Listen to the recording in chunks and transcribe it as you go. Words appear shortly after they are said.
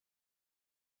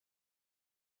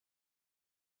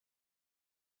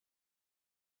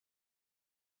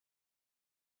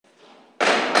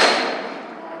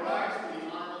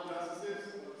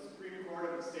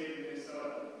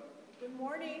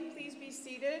morning. Please be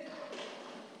seated.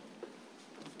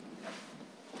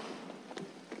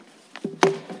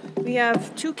 We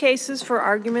have two cases for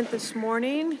argument this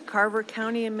morning. Carver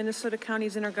County and Minnesota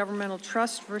County's Intergovernmental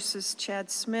Trust versus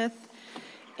Chad Smith,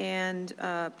 and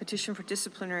petition for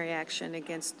disciplinary action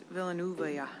against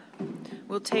Villanueva.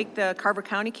 We'll take the Carver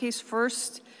County case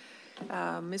first.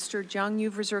 Mr. Jung,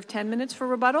 you've reserved 10 minutes for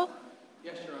rebuttal.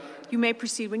 Yes, Your Honor. You may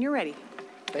proceed when you're ready.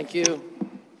 Thank you.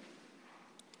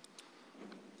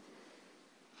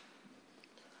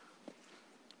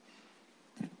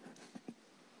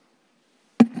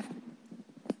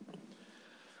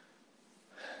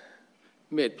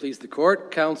 May it please the court,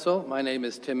 counsel. My name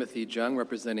is Timothy Jung,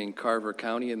 representing Carver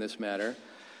County in this matter.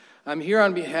 I'm here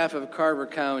on behalf of Carver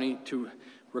County to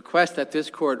request that this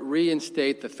court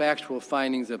reinstate the factual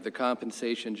findings of the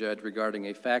compensation judge regarding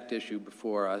a fact issue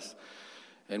before us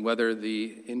and whether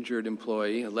the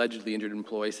allegedly injured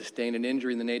employee, sustained an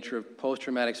injury in the nature of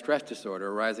post-traumatic stress disorder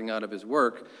arising out of his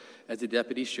work as a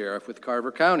deputy sheriff with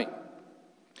Carver County.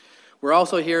 We're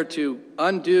also here to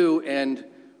undo and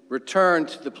return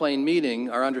to the plain meaning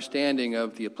our understanding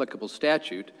of the applicable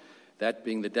statute, that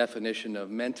being the definition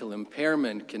of mental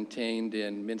impairment contained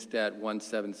in MnSTAT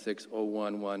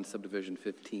 176011, subdivision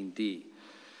 15D.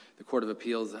 The Court of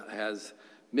Appeals has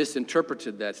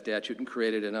misinterpreted that statute and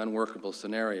created an unworkable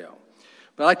scenario.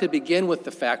 But I'd like to begin with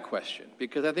the fact question,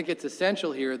 because I think it's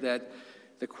essential here that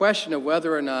the question of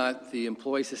whether or not the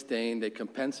employee sustained a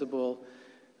compensable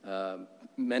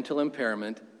mental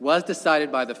impairment was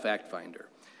decided by the fact finder.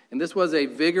 And this was a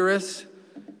vigorous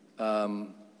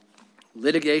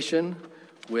litigation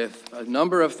with a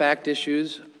number of fact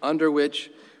issues under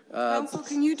which... Counsel,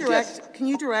 can you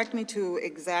direct me to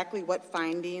exactly what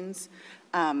findings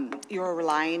you're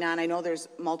relying on? I know there's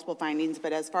multiple findings,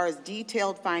 but as far as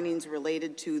detailed findings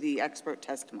related to the expert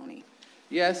testimony.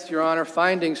 Yes, Your Honor.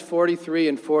 Findings 43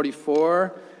 and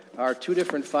 44 are two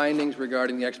different findings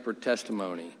regarding the expert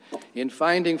testimony. In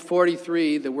finding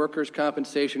 43, the Workers'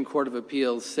 Compensation Court of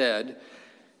Appeals said,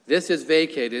 this is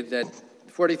vacated, that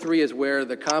 43 is where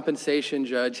the compensation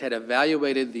judge had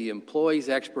evaluated the employee's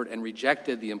expert and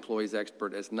rejected the employee's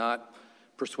expert as not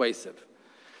persuasive.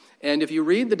 And if you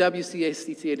read the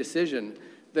WCACCA decision,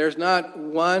 there's not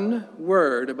one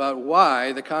word about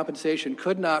why the compensation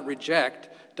could not reject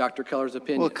Dr. Keller's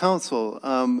opinion. Well, counsel,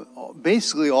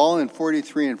 basically all in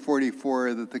 43 and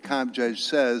 44 that the comp judge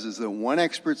says is that one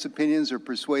expert's opinions are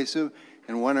persuasive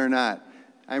and one are not.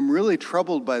 I'm really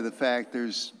troubled by the fact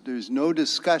there's no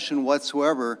discussion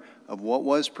whatsoever of what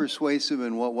was persuasive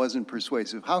and what wasn't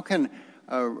persuasive. How can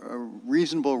a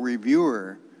reasonable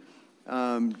reviewer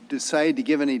decide to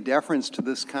give any deference to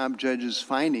this comp judge's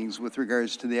findings with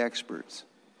regards to the experts?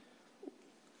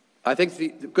 I think the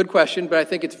good question, but I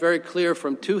think it's very clear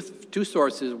from two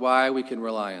sources why we can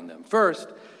rely on them. First,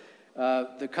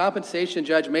 the compensation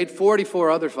judge made 44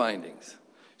 other findings.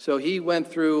 So he went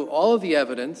through all of the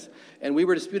evidence, and we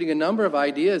were disputing a number of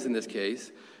ideas in this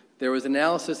case. There was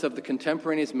analysis of the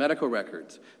contemporaneous medical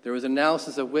records. There was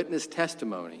analysis of witness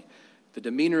testimony, the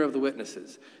demeanor of the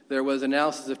witnesses. There was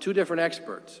analysis of two different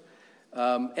experts.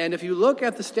 And if you look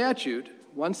at the statute,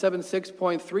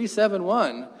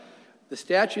 176.371,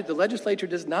 the legislature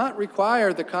does not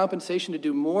require the compensation to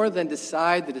do more than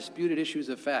decide the disputed issues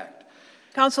of fact.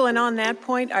 Counsel, and on that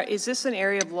point, is this an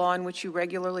area of law in which you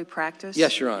regularly practice?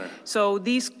 Yes, Your Honor. So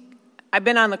I've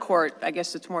been on the court, I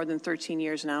guess it's more than 13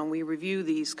 years now, and we review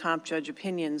these comp judge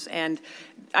opinions, and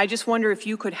I just wonder if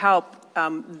you could help.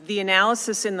 The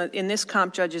analysis in this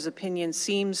comp judge's opinion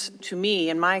seems to me,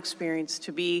 in my experience,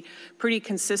 to be pretty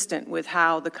consistent with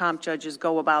how the comp judges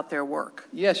go about their work.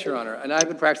 Yes, Your Honor, and I've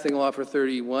been practicing law for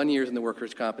 31 years in the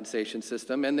workers' compensation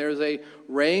system, and there's a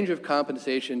range of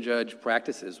compensation judge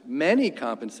practices. Many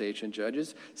compensation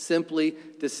judges simply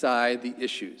decide the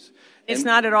issues. It's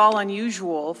not at all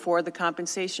unusual for the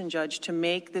compensation judge to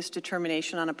make this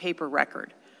determination on a paper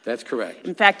record. That's correct.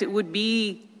 In fact, it would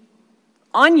be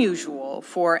unusual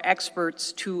for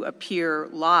experts to appear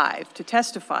live to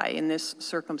testify in this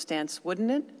circumstance,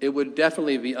 wouldn't it? It would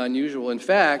definitely be unusual. In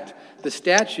fact, the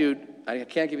statute, I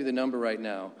can't give you the number right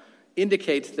now,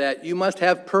 indicates that you must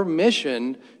have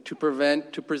permission to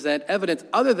present evidence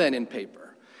other than in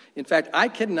paper. In fact, I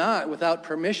cannot, without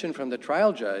permission from the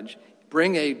trial judge,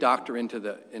 bring a doctor into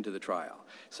the trial.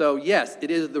 So yes,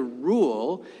 it is the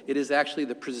rule. It is actually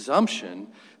the presumption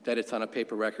that it's on a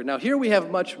paper record. Now here we have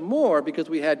much more because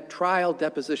we had trial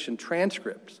deposition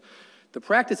transcripts. The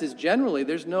practice is generally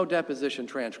there's no deposition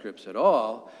transcripts at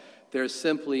all. There's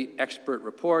simply expert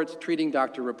reports, treating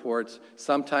doctor reports,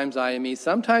 sometimes IMEs,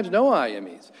 sometimes no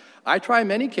IMEs. I try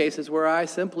many cases where I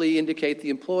simply indicate the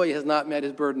employee has not met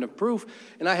his burden of proof,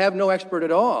 and I have no expert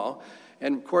at all.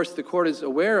 And, of course, the court is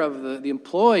aware of the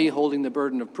employee holding the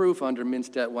burden of proof under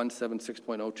MnSTAT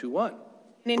 176.021.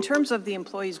 And in terms of the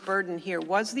employee's burden here,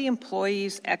 was the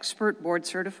employee's expert board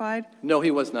certified? No,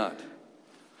 he was not.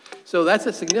 So that's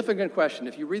a significant question.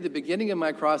 If you read the beginning of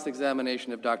my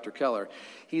cross-examination of Dr. Keller,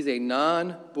 he's a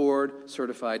non-board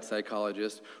certified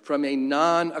psychologist from a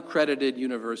non-accredited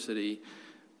university,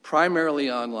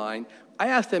 primarily online. I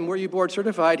asked him, were you board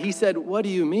certified? He said, what do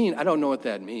you mean? I don't know what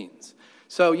that means.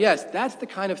 So yes, that's the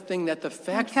kind of thing that the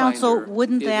fact finder Counsel, is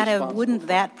wouldn't responsible for.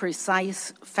 that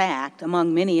precise fact,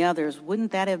 among many others,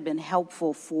 wouldn't that have been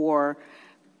helpful for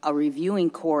a reviewing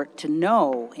court to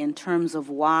know in terms of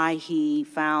why he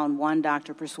found one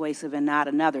doctor persuasive and not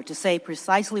another? To say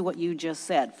precisely what you just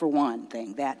said, for one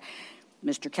thing, that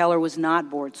Mr. Keller was not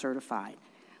board certified.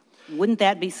 Wouldn't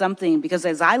that be something, because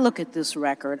as I look at this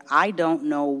record, I don't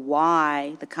know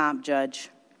why the comp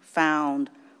judge found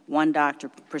one doctor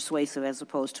persuasive as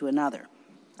opposed to another.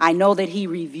 I know that he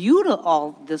reviewed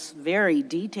all this very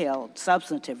detailed,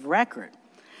 substantive record,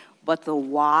 but the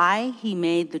why he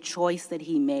made the choice that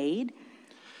he made.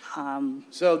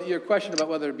 So your question about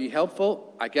whether it would be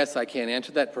helpful, I guess I can't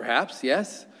answer that. Perhaps,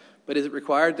 yes. But is it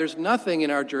required? There's nothing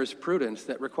in our jurisprudence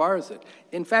that requires it.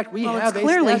 In fact, we have it's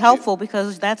clearly statute. helpful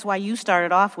because that's why you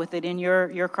started off with it in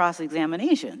your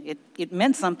cross-examination. It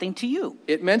meant something to you.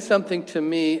 It meant something to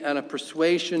me on a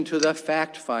persuasion to the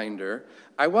fact finder.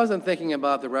 I wasn't thinking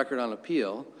about the record on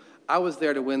appeal. I was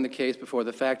there to win the case before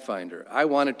the fact finder. I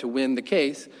wanted to win the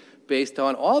case based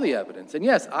on all the evidence. And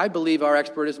yes, I believe our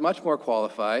expert is much more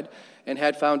qualified and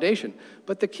had foundation.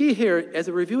 But the key here, as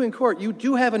a reviewing court, you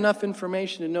do have enough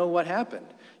information to know what happened.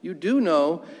 You do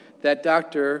know that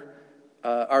Dr.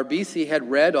 Arbisi had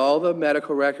read all the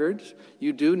medical records.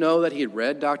 You do know that he had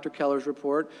read Dr. Keller's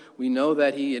report. We know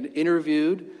that he had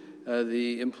interviewed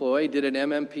the employee, did an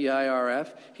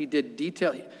MMPIRF. He did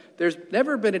detail. There's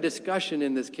never been a discussion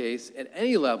in this case at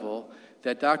any level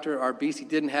that Dr. Arbisi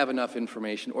didn't have enough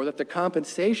information or that the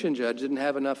compensation judge didn't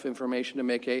have enough information to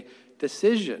make a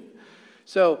decision.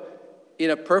 So in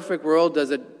a perfect world,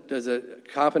 does a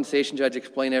compensation judge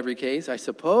explain every case? I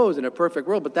suppose in a perfect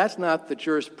world, but that's not the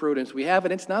jurisprudence we have,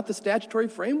 and it's not the statutory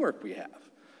framework we have.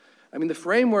 I mean, the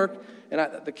framework, and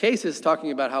the cases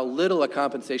talking about how little a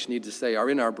compensation needs to say are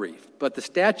in our brief, but the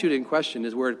statute in question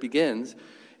is where it begins,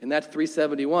 and that's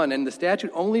 371, and the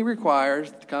statute only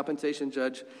requires the compensation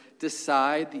judge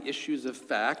decide the issues of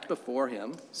fact before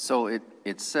him. So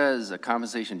it says a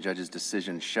compensation judge's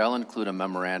decision shall include a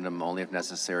memorandum only if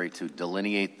necessary to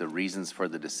delineate the reasons for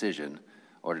the decision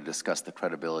or to discuss the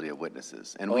credibility of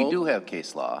witnesses. And we do have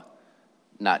case law,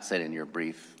 not said in your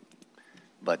brief,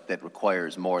 but that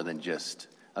requires more than just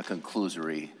a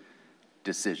conclusory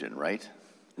decision, right?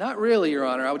 Not really, Your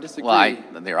Honor. I would disagree.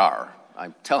 Well, there are.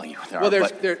 I'm telling you there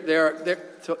are.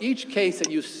 So each case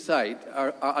that you cite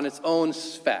are on its own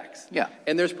facts. Yeah.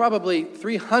 And there's probably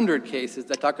 300 cases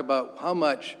that talk about how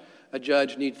much a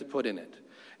judge needs to put in it.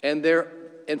 And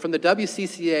from the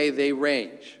WCCA, they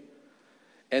range.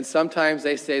 And sometimes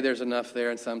they say there's enough there,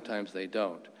 and sometimes they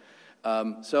don't.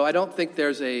 So I don't think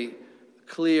there's a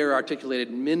clear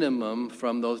articulated minimum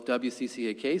from those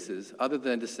WCCA cases other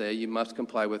than to say you must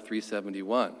comply with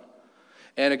 371.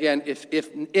 And again,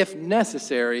 if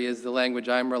necessary is the language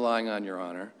I'm relying on, Your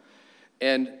Honor.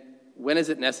 And when is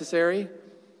it necessary?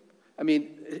 I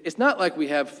mean, it's not like we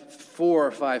have 4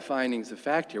 or 5 findings of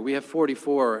fact here. We have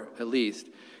 44 at least,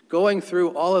 going through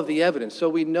all of the evidence. So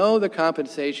we know the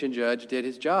compensation judge did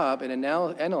his job and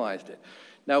analyzed it.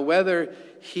 Now, whether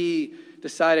he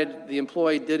decided the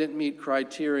employee didn't meet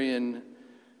criterion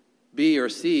B or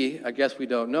C, I guess we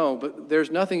don't know, but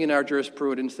there's nothing in our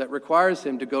jurisprudence that requires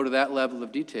him to go to that level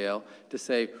of detail to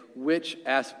say which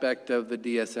aspect of the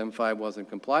DSM-5 wasn't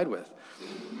complied with.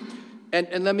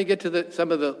 And let me get to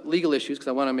some of the legal issues, because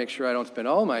I want to make sure I don't spend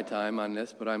all my time on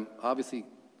this, but I'm obviously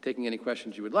taking any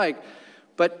questions you would like.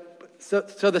 But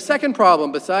so the second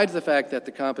problem, besides the fact that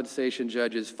the compensation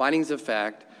judge's findings of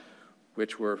fact,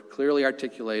 which were clearly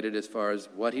articulated as far as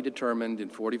what he determined in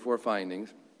 44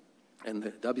 findings, and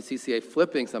the WCCA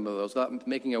flipping some of those, not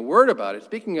making a word about it,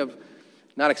 speaking of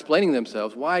not explaining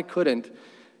themselves, why couldn't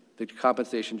the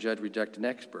compensation judge reject an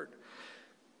expert?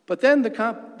 But then the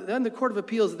Court of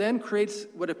Appeals then creates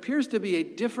what appears to be a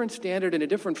different standard and a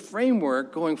different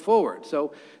framework going forward.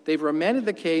 So they've remanded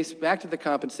the case back to the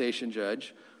compensation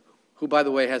judge, who, by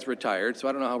the way, has retired, so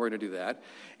I don't know how we're going to do that.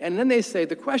 And then they say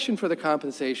the question for the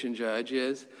compensation judge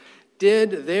is,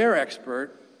 did their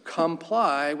expert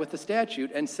comply with the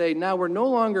statute and say, now we're no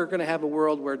longer going to have a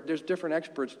world where there's different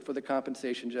experts for the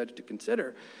compensation judge to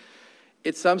consider.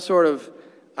 It's some sort of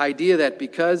idea that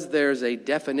because there's a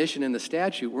definition in the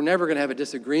statute, we're never going to have a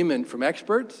disagreement from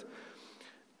experts.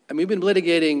 I mean, we've been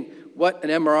litigating what an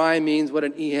MRI means, what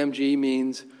an EMG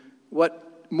means,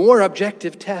 what more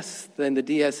objective tests than the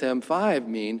DSM-5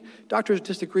 mean. Doctors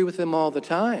disagree with them all the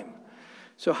time.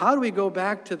 So how do we go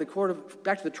back to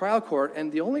the trial court?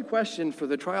 And the only question for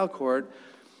the trial court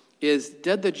is,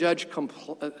 did the judge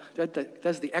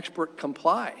does the expert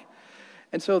comply?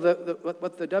 And so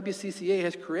what the WCCA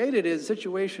has created is a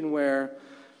situation where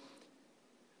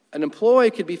an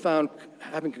employee could be found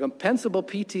having a compensable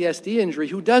PTSD injury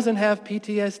who doesn't have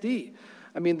PTSD.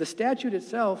 I mean, the statute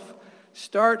itself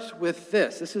starts with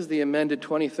this. This is the amended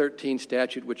 2013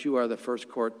 statute, which you are the first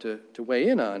court to weigh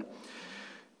in on.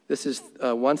 This is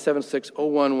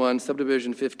 176011,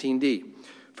 subdivision 15D.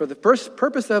 For the first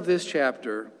purpose of this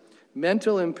chapter,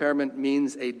 mental impairment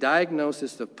means a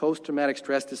diagnosis of post-traumatic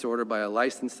stress disorder by a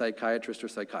licensed psychiatrist or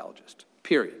psychologist,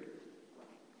 period.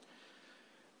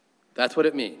 That's what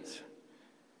it means.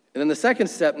 And then the second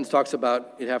sentence talks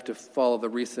about you have to follow the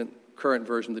current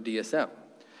version of the DSM.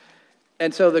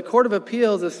 And so the Court of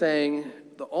Appeals is saying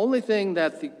the only thing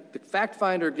that the fact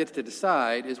finder gets to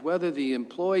decide is whether the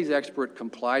employee's expert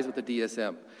complies with the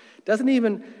DSM. Doesn't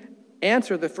even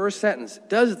answer the first sentence.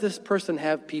 Does this person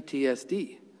have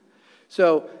PTSD?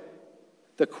 So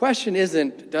the question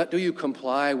isn't, do you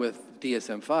comply with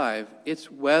DSM-5? It's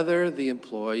whether the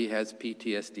employee has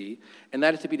PTSD, and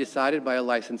that is to be decided by a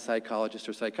licensed psychologist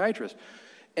or psychiatrist.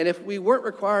 And if we weren't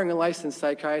requiring a licensed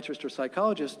psychiatrist or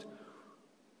psychologist,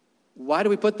 why do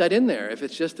we put that in there if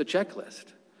it's just a checklist?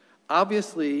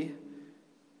 Obviously,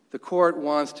 the court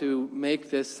wants to make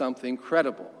this something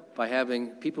credible by having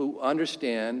people who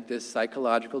understand this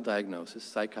psychological diagnosis,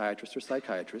 psychiatrist or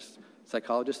psychiatrist,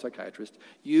 psychologist, psychiatrist,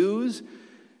 use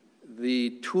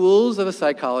the tools of a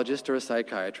psychologist or a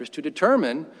psychiatrist to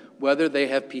determine whether they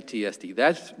have PTSD.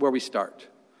 That's where we start.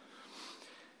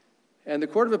 And the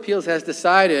Court of Appeals has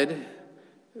decided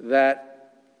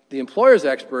that the employer's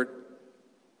expert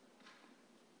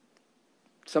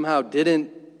somehow didn't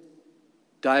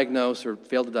diagnose or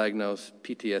failed to diagnose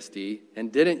PTSD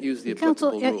and didn't use the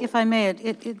applicable rule. Counsel, if I may,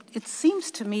 it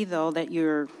seems to me, though, that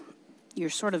you're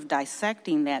sort of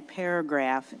dissecting that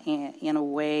paragraph in a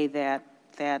way that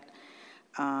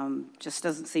just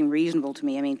doesn't seem reasonable to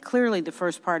me. I mean, clearly the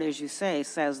first part, as you say,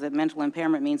 says that mental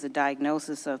impairment means a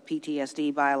diagnosis of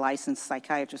PTSD by a licensed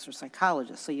psychiatrist or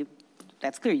psychologist. So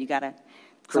that's clear. You got to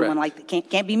someone like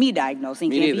can't be me diagnosing,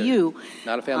 me can't neither. be you.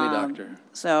 Not a family doctor.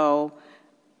 So,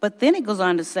 but then it goes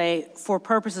on to say, for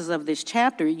purposes of this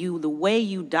chapter, the way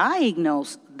you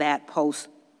diagnose that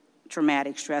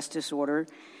post-traumatic stress disorder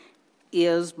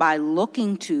is by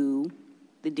looking to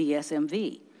the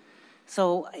DSM-V.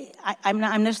 So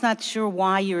I'm just not sure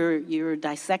why you're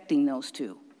dissecting those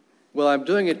two. Well, I'm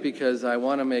doing it because I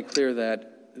want to make clear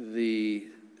that the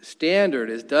standard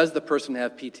is, does the person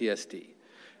have PTSD?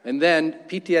 And then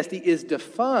PTSD is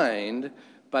defined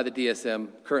by the DSM,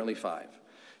 currently 5.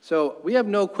 So we have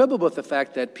no quibble with the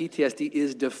fact that PTSD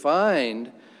is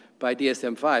defined by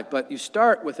DSM-5, but you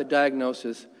start with a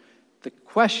diagnosis. The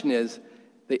question is,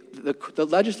 the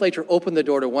legislature opened the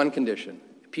door to one condition,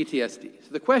 PTSD. So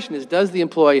the question is, does the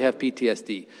employee have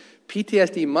PTSD?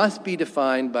 PTSD must be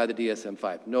defined by the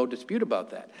DSM-5. No dispute about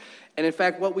that. And in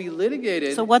fact, what we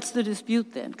litigated... So what's the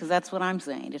dispute then? Because that's what I'm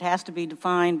saying. It has to be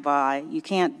defined by, you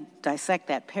can't dissect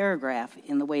that paragraph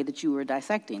in the way that you were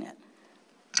dissecting it.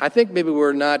 I think maybe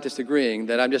we're not disagreeing,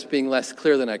 that I'm just being less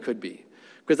clear than I could be.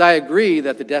 Because I agree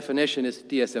that the definition is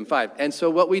DSM-5. And so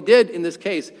what we did in this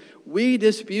case, we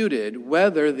disputed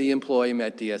whether the employee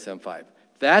met DSM-5.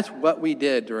 That's what we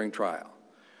did during trial.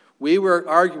 We were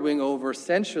arguing over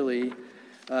essentially,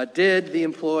 did the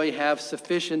employee have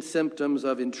sufficient symptoms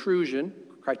of intrusion,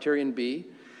 criterion B,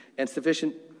 and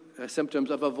sufficient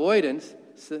symptoms of avoidance,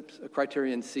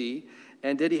 criterion C,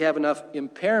 and did he have enough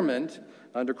impairment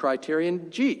under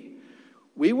criterion G?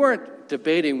 We weren't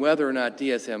debating whether or not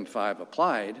DSM-5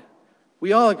 applied.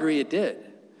 We all agree it did.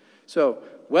 So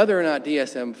whether or not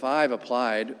DSM-5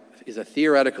 applied is a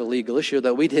theoretical legal issue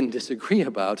that we didn't disagree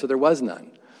about, so there was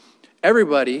none.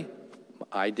 Everybody,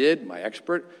 I did, my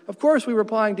expert, of course we were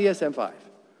applying DSM-5.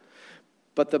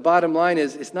 But the bottom line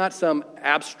is, it's not some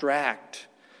abstract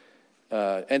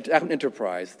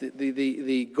enterprise.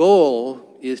 The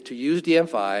goal is to use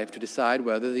DSM-5 to decide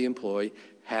whether the employee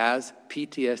has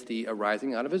PTSD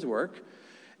arising out of his work,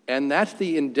 and that's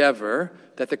the endeavor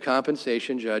that the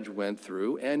compensation judge went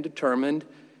through and determined,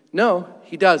 no,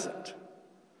 he doesn't.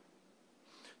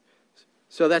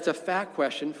 So that's a fact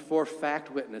question for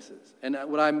fact witnesses. And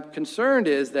what I'm concerned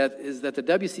is that the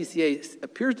WCCA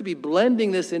appears to be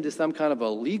blending this into some kind of a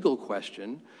legal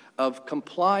question of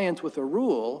compliance with a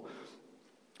rule.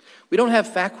 We don't have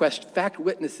fact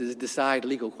witnesses decide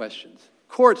legal questions.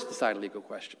 Courts decide legal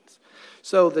questions.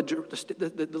 So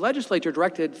the legislature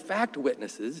directed fact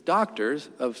witnesses, doctors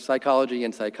of psychology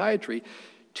and psychiatry,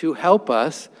 to help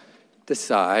us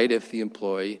decide if the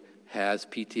employee has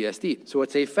PTSD. So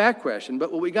it's a fact question,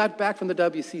 but what we got back from the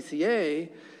WCCA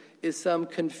is some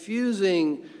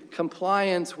confusing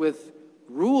compliance with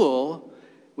rule,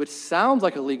 which sounds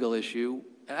like a legal issue.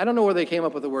 I don't know where they came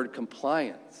up with the word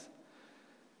compliance.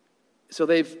 So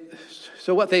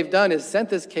what they've done is sent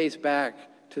this case back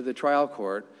to the trial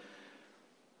court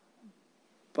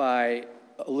by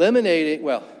eliminating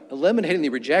the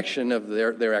rejection of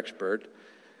their expert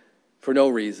for no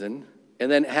reason,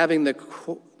 and then having the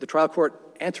trial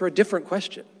court answer a different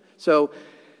question. So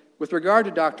with regard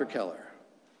to Dr. Keller,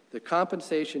 the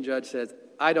compensation judge says,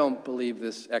 I don't believe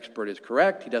this expert is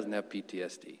correct. He doesn't have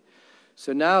PTSD.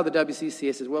 So now the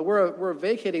WCCA says, well, we're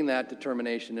vacating that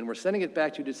determination, and we're sending it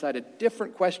back to decide a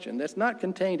different question that's not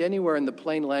contained anywhere in the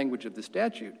plain language of the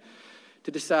statute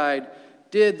to decide,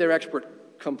 did their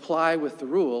expert comply with the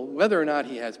rule, whether or not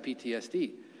he has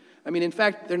PTSD? I mean, in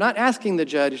fact, they're not asking the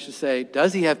judge to say,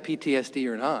 does he have PTSD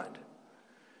or not?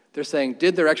 They're saying,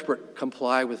 did their expert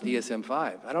comply with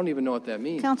DSM-5? I don't even know what that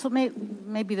means. Counsel,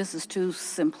 maybe this is too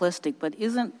simplistic, but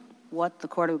isn't what the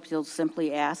Court of Appeals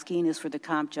simply asking is for the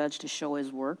comp judge to show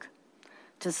his work?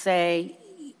 To say,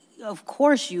 of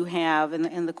course you have,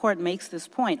 and the court makes this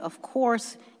point, of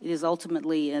course it is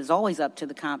ultimately, and is always up to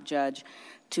the comp judge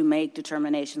to make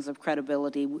determinations of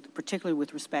credibility, particularly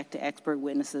with respect to expert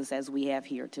witnesses, as we have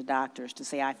here, to doctors, to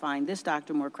say, I find this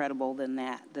doctor more credible than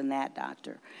that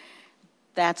doctor.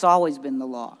 That's always been the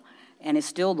law, and it's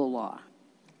still the law.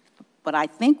 But I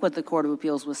think what the Court of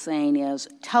Appeals was saying is,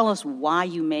 tell us why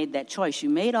you made that choice. You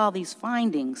made all these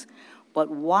findings, but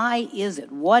why is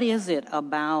it? What is it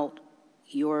about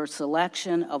your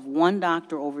selection of one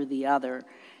doctor over the other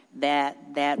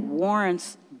that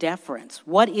warrants deference?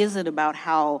 What is it about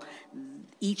how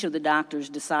each of the doctors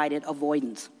decided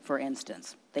avoidance, for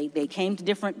instance? They came to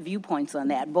different viewpoints on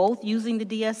that, both using the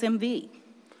DSMV.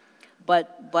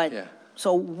 But yeah.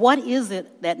 So what is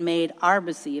it that made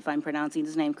Arbisi, if I'm pronouncing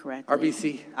his name correctly?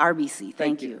 Arbisi,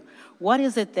 thank you. What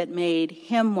is it that made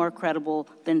him more credible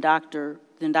than Dr.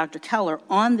 Keller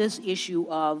on this issue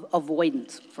of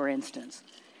avoidance, for instance?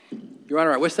 Your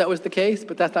Honor, I wish that was the case,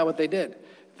 but that's not what they did.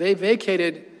 They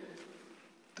vacated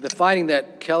the finding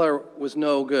that Keller was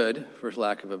no good, for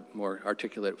lack of a more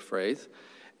articulate phrase,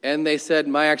 and they said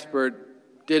my expert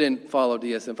didn't follow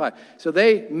DSM-5. So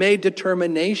they made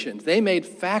determinations. They made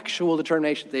factual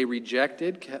determinations. They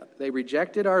rejected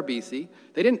Arbisi.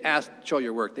 They didn't ask, show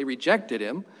your work. They rejected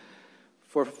him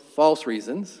for false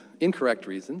reasons, incorrect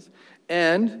reasons,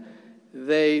 and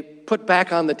they put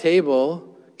back on the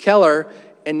table Keller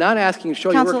and not asking,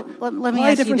 show your work. Counsel, let me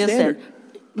ask you this then.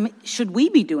 Should we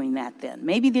be doing that then?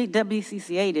 Maybe the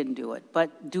WCCA didn't do it,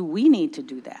 but do we need to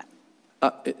do that?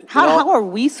 How are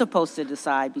we supposed to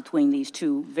decide between these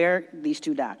two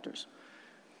doctors?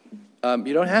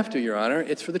 You don't have to, Your Honor.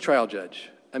 It's for the trial judge.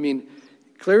 I mean,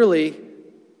 clearly,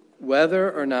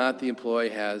 whether or not the employee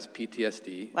has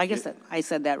PTSD. I guess I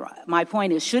said that right. My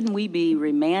point is, shouldn't we be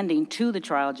remanding to the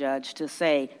trial judge to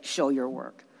say, show your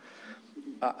work?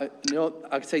 No,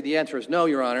 I'd say the answer is no,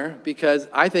 Your Honor, because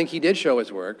I think he did show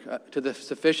his work to the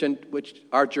sufficient which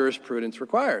our jurisprudence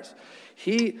requires.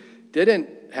 He didn't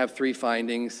have three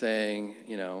findings saying,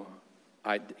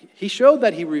 he showed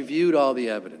that he reviewed all the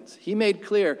evidence. He made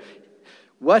clear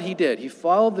what he did. He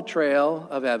followed the trail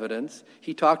of evidence.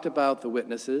 He talked about the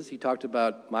witnesses. He talked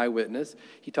about my witness.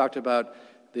 He talked about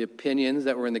the opinions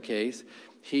that were in the case.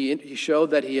 He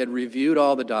showed that he had reviewed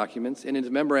all the documents. In his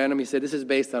memorandum, he said, this is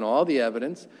based on all the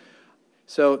evidence.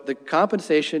 So the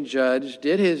compensation judge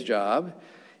did his job.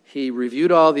 He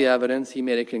reviewed all the evidence. He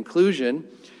made a conclusion.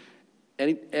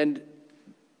 And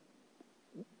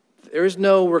there is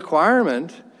no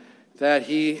requirement that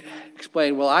he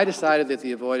explain, well, I decided that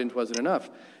the avoidance wasn't enough.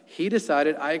 He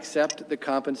decided, I accept the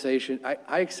compensation,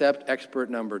 I accept expert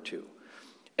number 2.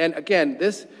 And again,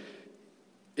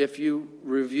 if you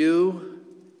review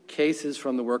cases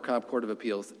from the Work Comp Court of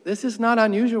Appeals, this is not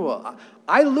unusual.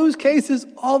 I lose cases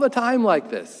all the time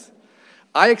like this.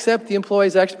 I accept the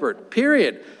employee's expert,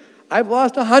 period. I've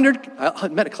lost 100, I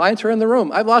met clients who are in the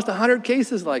room. I've lost 100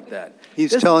 cases like that.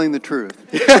 He's telling the truth.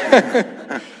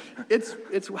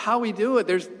 It's how we do it.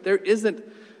 There isn't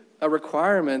a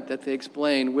requirement that they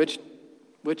explain which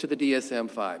of the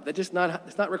DSM-5. It's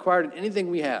not required in anything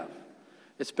we have.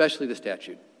 especially the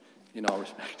statute, in all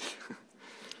respects.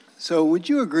 So would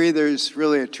you agree there's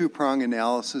really a two-prong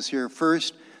analysis here?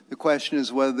 First, the question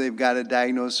is whether they've got a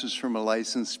diagnosis from a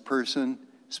licensed person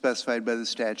specified by the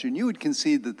statute. And you would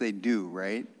concede that they do,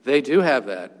 right? They do have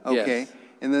that, Okay. yes.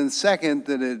 And then second,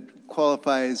 that it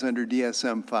qualifies under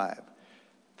DSM-5.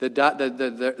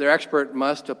 Their expert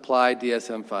must apply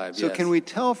DSM-5, So yes. can we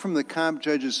tell from the comp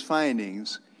judge's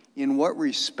findings in what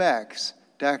respects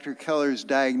Dr. Keller's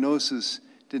diagnosis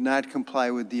did not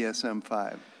comply with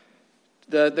DSM-5?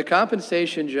 The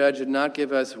compensation judge did not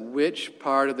give us which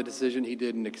part of the decision he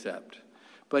didn't accept.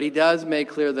 But he does make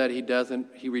clear that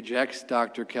he rejects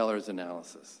Dr. Keller's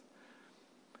analysis.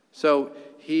 So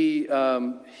he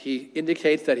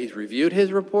indicates that he's reviewed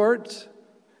his reports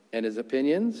and his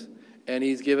opinions, and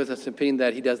he's given us an opinion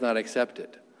that he does not accept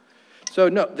it. So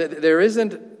no, there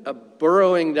isn't a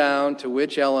burrowing down to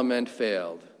which element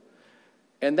failed.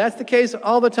 And that's the case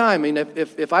all the time. I mean,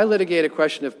 if I litigate a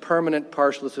question of permanent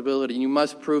partial disability, you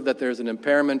must prove that there's an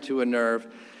impairment to a nerve.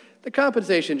 The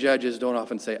compensation judges don't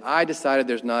often say, I decided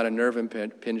there's not a nerve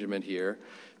impingement here.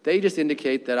 They just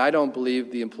indicate that I don't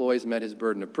believe the employee's met his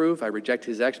burden of proof. I reject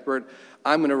his expert.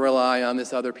 I'm going to rely on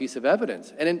this other piece of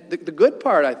evidence. And the good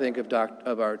part, I think,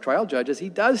 of our trial judge is he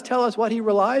does tell us what he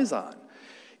relies on.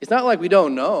 It's not like we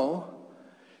don't know.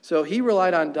 So he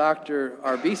relied on Dr.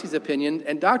 Arbisi's opinion,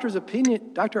 and Dr.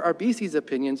 Arbisi's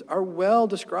opinions are well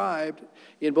described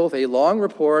in both a long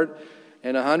report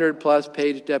and 100-plus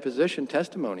page deposition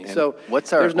testimony. And so what's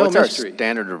there's no mystery. Our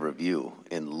standard of review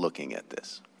in looking at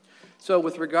this? So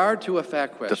with regard to a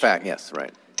fact question. The fact, yes,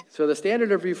 right. So the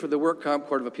standard of review for the Work Comp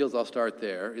Court of Appeals, I'll start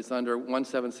there, is under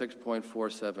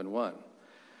 176.471.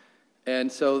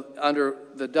 And so under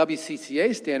the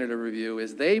WCCA standard of review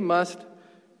is they must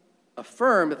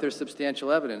affirm that there's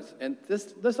substantial evidence. And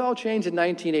this all changed in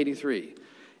 1983.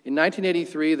 In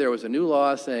 1983, there was a new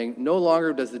law saying no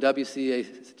longer does the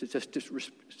WCA just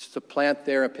supplant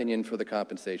their opinion for the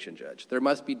compensation judge. There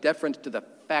must be deference to the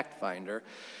fact finder.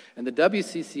 And the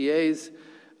WCCA's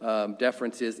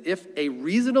deference is if a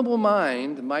reasonable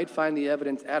mind might find the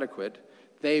evidence adequate,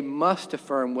 they must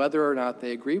affirm whether or not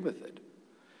they agree with it.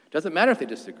 It doesn't matter if they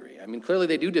disagree. I mean, clearly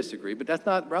they do disagree, but that's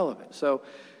not relevant. So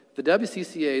the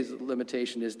WCCA's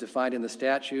limitation is defined in the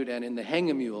statute and in the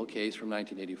Hengemühl case from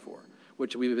 1984,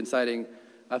 which we've been citing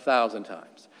 1,000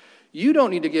 times. You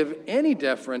don't need to give any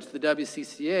deference to the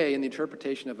WCCA in the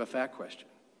interpretation of a fact question.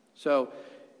 So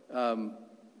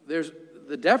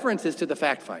the deference is to the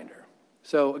fact finder.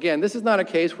 So again, this is not a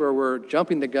case where we're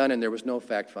jumping the gun and there was no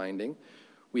fact finding.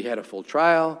 We had a full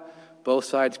trial. Both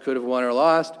sides could have won or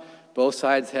lost. Both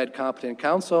sides had competent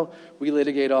counsel. We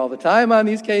litigate all the time on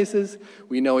these cases.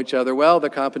 We know each other well. The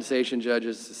compensation judge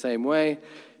is the same way.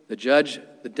 The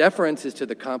deference is to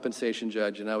the compensation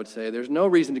judge, and I would say there's no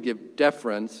reason to give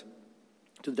deference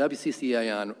to the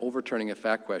WCCA on overturning a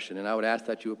fact question, and I would ask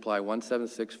that you apply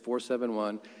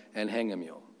 176.471 and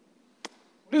Hengemühl.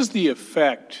 What is the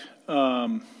effect?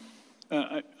 I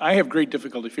have great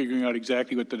difficulty figuring out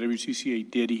exactly what the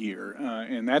WCCA did here,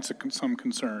 and that's some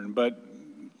concern, but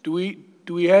do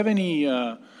we have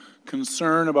any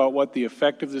concern about what the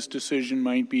effect of this decision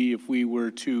might be if we were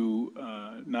to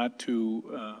not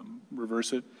to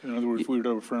reverse it? In other words, if we were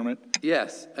to affirm it?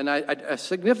 Yes, and a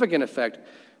significant effect.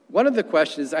 One of the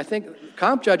questions, I think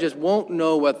comp judges won't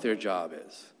know what their job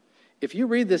is. If you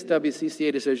read this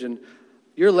WCCA decision,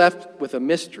 you're left with a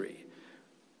mystery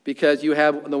because you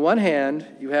have, on the one hand,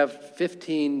 you have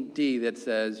 15D that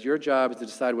says your job is to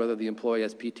decide whether the employee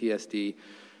has PTSD,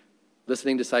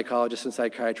 listening to psychologists and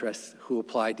psychiatrists who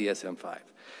apply DSM-5.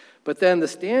 But then the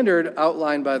standard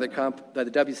outlined by the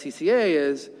WCCA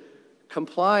is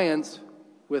compliance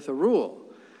with a rule.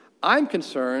 I'm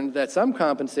concerned that some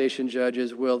compensation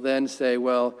judges will then say,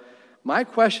 well, my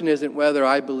question isn't whether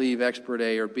I believe expert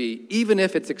A or B, even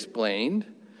if it's explained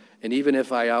and even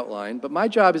if I outline, but my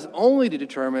job is only to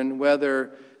determine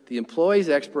whether the employee's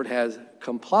expert has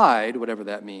complied, whatever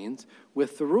that means,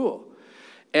 with the rule.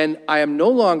 And I am no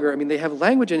longer, they have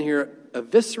language in here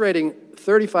eviscerating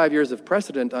 35 years of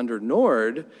precedent under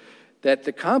Nord that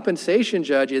the compensation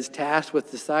judge is tasked with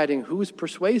deciding who's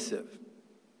persuasive.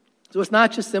 So it's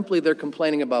not just simply they're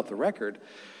complaining about the record.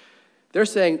 They're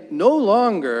saying no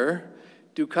longer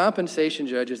do compensation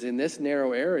judges in this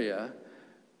narrow area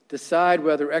decide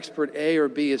whether expert A or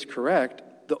B is correct.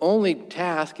 The only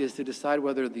task is to decide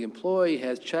whether the employee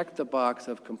has checked the box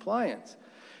of compliance.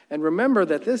 And remember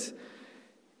that this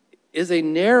is a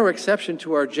narrow exception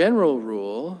to our general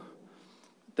rule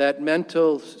that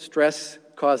mental stress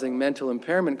causing mental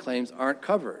impairment claims aren't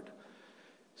covered.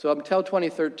 So until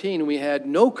 2013, we had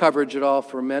no coverage at all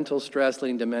for mental stress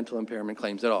leading to mental impairment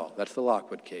claims at all. That's the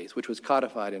Lockwood case, which was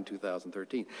codified in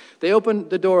 2013. They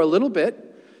opened the door a little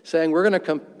bit, saying we're going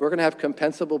to have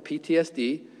compensable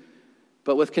PTSD,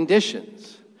 but with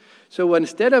conditions. So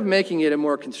instead of making it a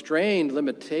more constrained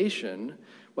limitation,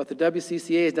 what the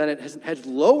WCCA has done, it has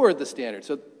lowered the standard.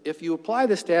 So if you apply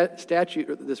this statute,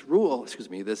 or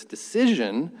this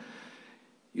decision,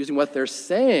 using what they're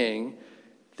saying,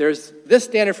 there's this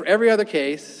standard for every other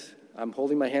case. I'm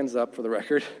holding my hands up for the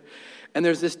record. And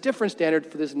there's this different standard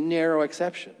for this narrow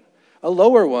exception, a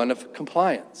lower one of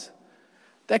compliance.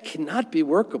 That cannot be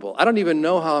workable. I don't even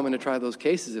know how I'm going to try those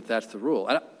cases if that's the rule.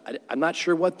 I'm not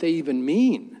sure what they even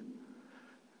mean.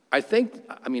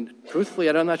 Truthfully,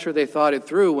 I'm not sure they thought it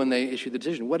through when they issued the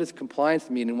decision. What does compliance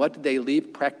mean, and what did they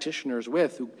leave practitioners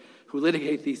with who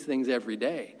litigate these things every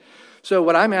day? So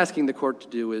what I'm asking the court to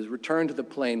do is return to the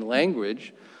plain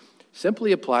language,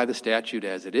 simply apply the statute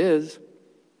as it is,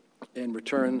 and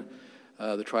return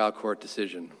the trial court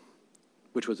decision,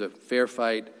 which was a fair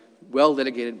fight, well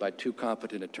litigated by two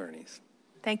competent attorneys.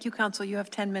 Thank you, counsel. You have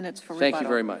 10 minutes for rebuttal. Thank you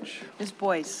very much. Ms.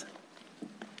 Boyce.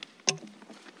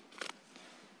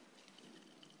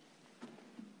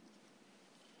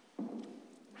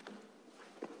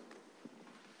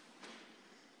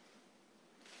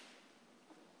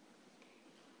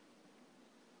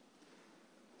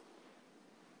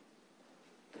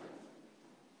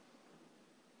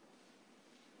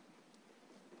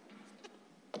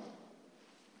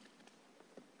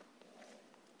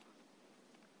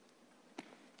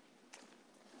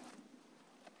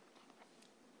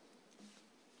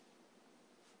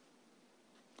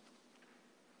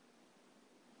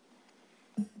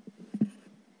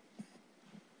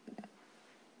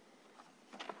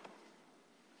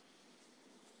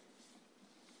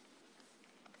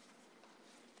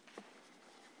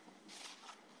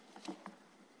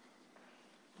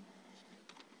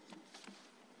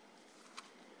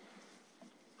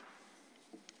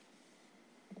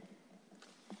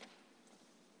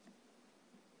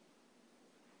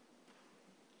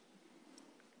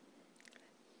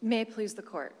 May it please the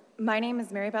court. My name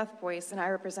is Mary Beth Boyce, and I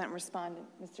represent respondent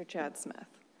Mr. Chad Smith.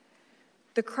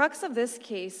 The crux of this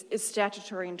case is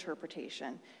statutory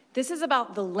interpretation. This is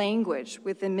about the language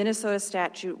within Minnesota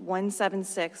Statute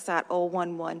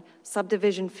 176.011,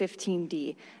 subdivision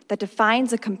 15D, that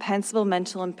defines a compensable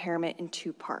mental impairment in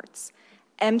two parts.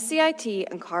 MCIT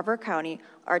and Carver County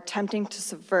are attempting to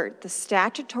subvert the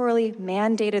statutorily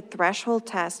mandated threshold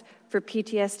test for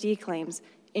PTSD claims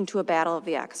into a battle of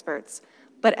the experts.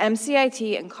 But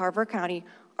MCIT and Carver County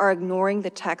are ignoring the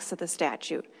text of the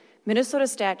statute. Minnesota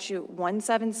Statute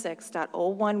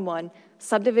 176.011,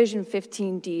 subdivision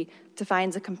 15D,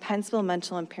 defines a compensable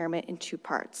mental impairment in two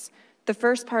parts. The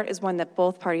first part is one that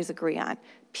both parties agree on.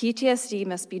 PTSD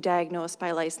must be diagnosed by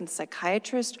a licensed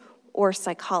psychiatrist or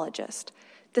psychologist.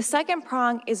 The second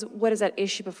prong is what is at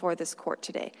issue before this court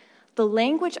today. The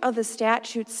language of the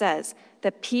statute says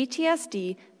that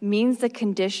PTSD means the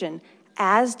condition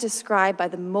as described by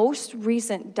the most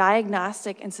recent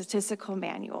Diagnostic and Statistical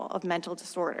Manual of Mental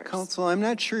Disorders. Counsel, I'm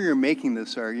not sure you're making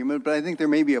this argument, but I think there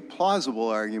may be a plausible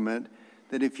argument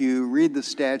that if you read the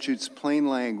statute's plain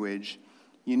language,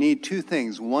 you need two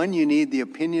things. One, you need the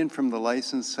opinion from the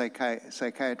licensed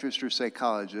psychiatrist or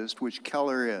psychologist, which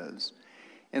Keller is.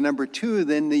 And number two,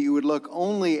 then, that you would look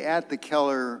only at the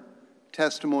Keller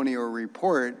testimony or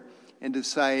report and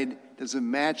decide, does it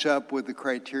match up with the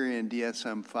criteria in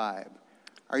DSM-5?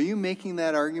 Are you making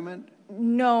that argument?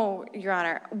 No, Your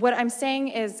Honor. What I'm saying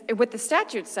is, what the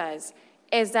statute says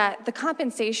is that the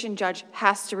compensation judge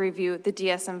has to review the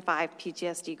DSM-5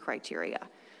 PTSD criteria.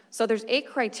 So there's 8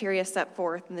 criteria set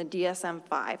forth in the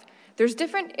DSM-5. There's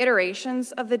different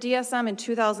iterations of the DSM. In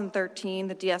 2013,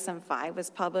 the DSM-5 was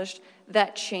published.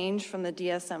 That changed from the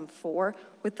DSM-4,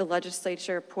 which the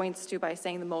legislature points to by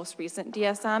saying the most recent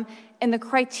DSM, and the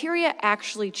criteria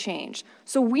actually changed.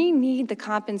 So we need the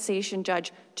compensation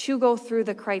judge to go through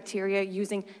the criteria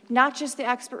using not just the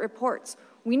expert reports.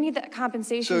 We need that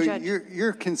compensation judge. So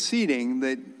you're conceding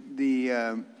that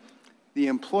the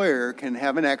employer can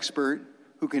have an expert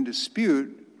who can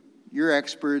dispute your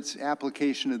expert's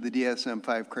application of the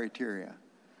DSM-5 criteria?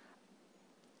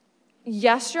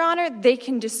 Yes, Your Honor, they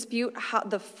can dispute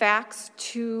the facts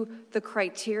to the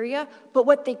criteria, but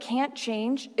what they can't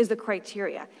change is the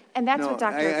criteria. And that's what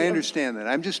Dr. I understand that.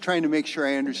 I'm just trying to make sure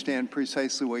I understand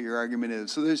precisely what your argument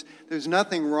is. So there's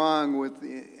nothing wrong with,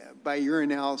 by your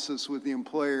analysis, with the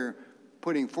employer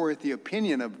putting forth the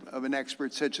opinion of an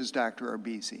expert such as Dr.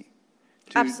 Arbisi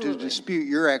to dispute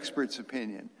your expert's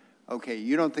opinion. Okay,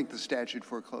 you don't think the statute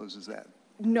forecloses that?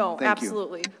 No, Thank you.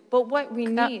 absolutely. But what we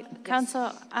need. Counsel,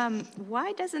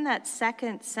 why doesn't that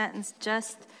second sentence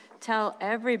just tell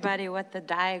everybody what the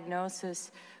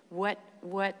diagnosis, what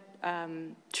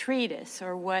treatise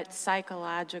or what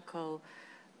psychological,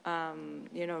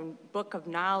 book of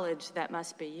knowledge that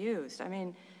must be used? I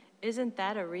mean, isn't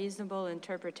that a reasonable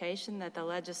interpretation that the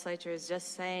legislature is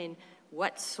just saying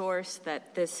what source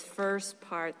that this first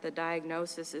part, the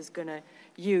diagnosis, is going to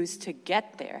use to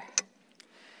get there?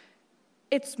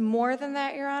 It's more than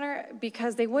that, Your Honor,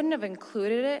 because they wouldn't have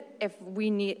included it if we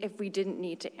didn't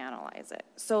need to analyze it.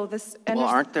 So this. Well,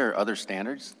 aren't there other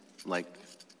standards, like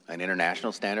an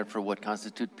international standard for what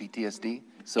constitutes PTSD?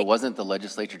 So wasn't the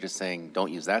legislature just saying,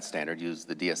 don't use that standard, use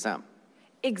the DSM?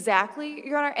 Exactly,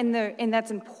 Your Honor, and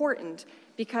that's important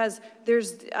because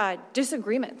there's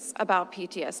disagreements about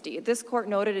PTSD. This court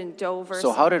noted in Doe versus.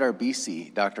 So how did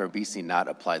Dr. Arbisi not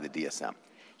apply the DSM?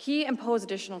 He imposed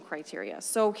additional criteria.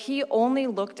 So he only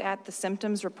looked at the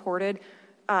symptoms reported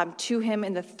to him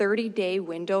in the 30-day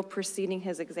window preceding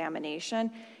his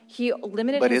examination. He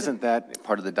limited. But isn't that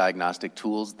part of the diagnostic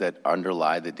tools that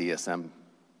underlie the DSM?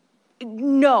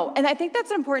 No, and I think that's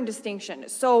an important distinction.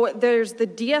 So there's the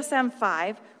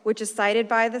DSM-5, which is cited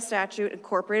by the statute,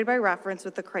 incorporated by reference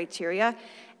with the criteria,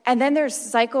 and then there's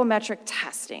psychometric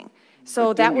testing.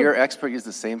 So didn't your expert use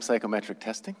the same psychometric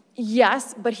testing?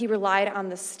 Yes, but he relied on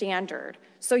the standard.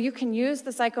 So you can use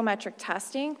the psychometric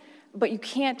testing, but you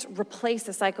can't replace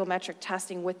the psychometric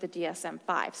testing with the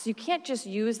DSM-5. So you can't just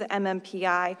use the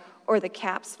MMPI or the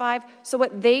CAPS-5. So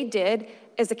what they did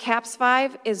is the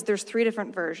CAPS-5 is there's 3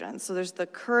 different versions. So there's the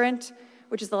current,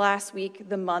 which is the last week,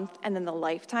 the month, and then the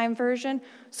lifetime version.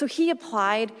 So he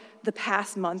applied the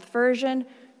past month version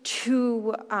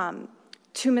to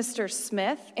Mr.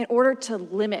 Smith in order to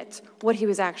limit what he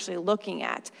was actually looking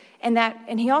at.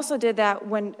 And he also did that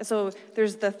so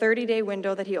there's the 30-day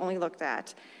window that he only looked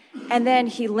at. And then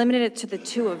he limited it to the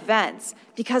 2 events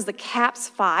because the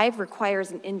CAPS-5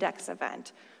 requires an index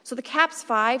event. So the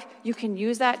CAPS-5, you can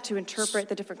use that to interpret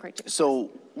the different criteria. So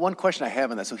one question I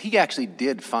have on that, so he actually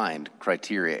did find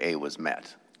criteria A was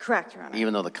met. Correct, Your Honor.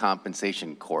 Even though the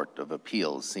Compensation Court of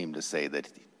Appeals seemed to say that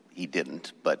he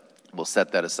didn't, but we'll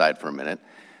set that aside for a minute.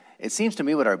 It seems to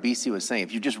me what Arbisi was saying,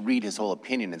 if you just read his whole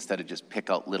opinion instead of just pick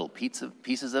out little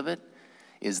pieces of it,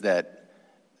 is that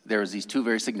there was these 2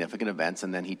 very significant events,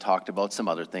 and then he talked about some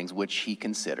other things which he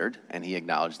considered, and he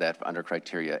acknowledged that under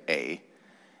criteria A.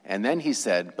 And then he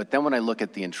said, but then when I look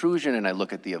at the intrusion and I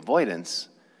look at the avoidance,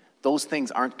 those things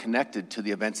aren't connected to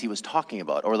the events he was talking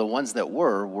about, or the ones that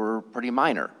were pretty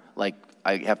minor, like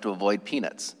I have to avoid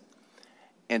peanuts.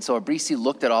 And so Arbisi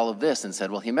looked at all of this and said,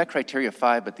 well, he met criteria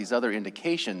 5, but these other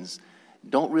indications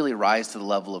don't really rise to the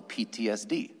level of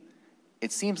PTSD.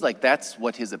 It seems like that's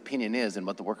what his opinion is, and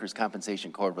what the Workers'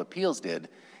 Compensation Court of Appeals did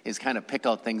is kind of pick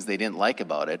out things they didn't like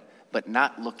about it, but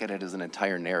not look at it as an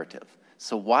entire narrative.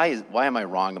 So why am I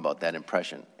wrong about that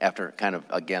impression after kind of,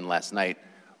 again, last night,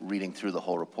 reading through the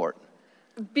whole report?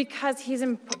 Because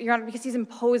Your Honor, because he's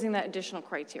imposing that additional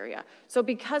criteria. So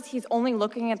because he's only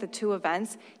looking at the 2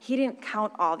 events, he didn't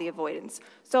count all the avoidance.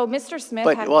 So Mr. Smith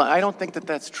well, I don't think that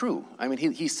that's true. I mean,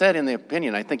 he said in the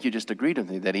opinion, I think you just agreed with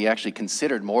me, that he actually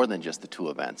considered more than just the 2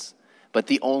 events. But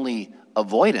the only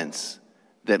avoidance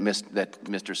that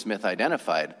Mr. Smith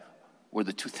identified were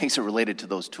the 2 things that related to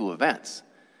those 2 events.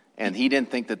 And he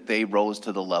didn't think that they rose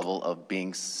to the level of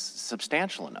being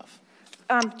substantial enough.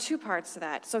 2 parts to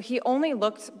that. So he only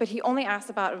asked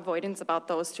about avoidance about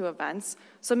those 2 events.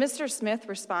 So Mr. Smith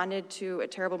responded to a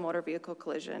terrible motor vehicle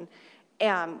collision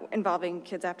involving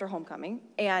kids after homecoming.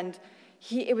 And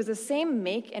it was the same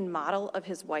make and model of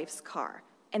his wife's car.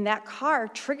 And that car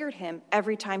triggered him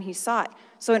every time he saw it.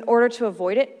 So in order to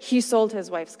avoid it, he sold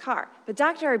his wife's car. But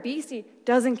Dr. Arbisi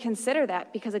doesn't consider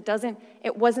that because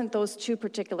it wasn't those 2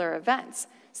 particular events.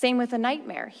 Same with a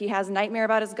nightmare. He has a nightmare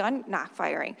about his gun not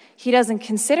firing. He doesn't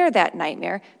consider that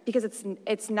nightmare because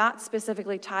it's not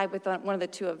specifically tied with one of the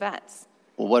 2 events.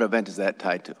 Well, what event is that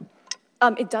tied to?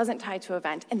 It doesn't tie to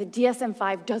event, and the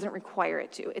DSM-5 doesn't require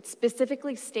it to. It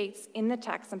specifically states in the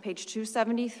text on page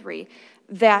 273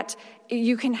 that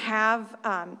you can have,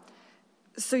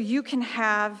 so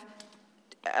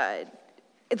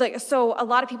a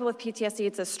lot of people with PTSD,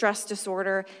 it's a stress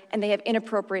disorder, and they have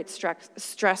inappropriate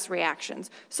stress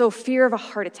reactions. So fear of a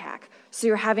heart attack. So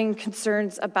you're having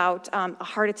concerns about a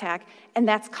heart attack, and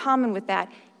that's common with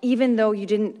that, even though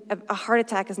a heart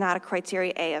attack is not a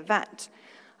criteria A event.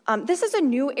 This is a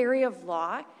new area of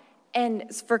law,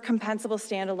 and for compensable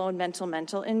standalone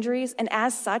mental injuries. And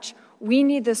as such, we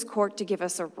need this court to give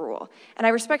us a rule. And I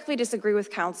respectfully disagree with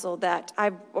counsel that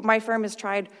my firm has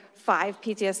tried 5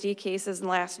 PTSD cases in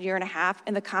the last year and a half,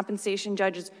 and the compensation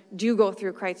judges do go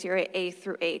through criteria A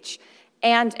through H.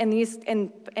 And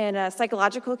in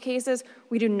psychological cases,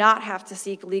 we do not have to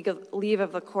seek leave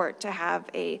of the court to have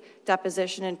a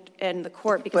deposition in the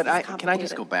court because it's complicated. Can I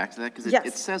just go back to that? Because Yes.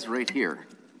 it says right here,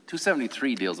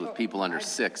 273 deals with people under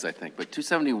 6, I think, but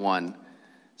 271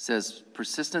 says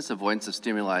persistence, avoidance of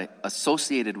stimuli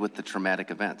associated with the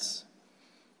traumatic events.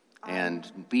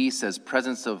 And B says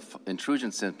presence of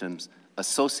intrusion symptoms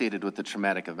associated with the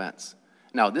traumatic events.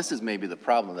 Now, this is maybe the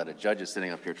problem that a judge is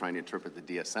sitting up here trying to interpret the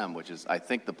DSM, which is, I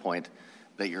think, the point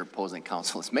that your opposing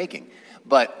counsel is making.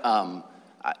 But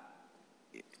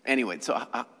anyway, so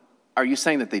are you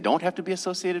saying that they don't have to be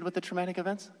associated with the traumatic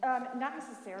events? Not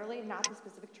necessarily, not the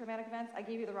specific traumatic events. I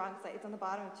gave you the wrong site. It's on the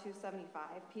bottom of 275.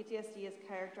 PTSD is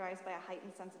characterized by a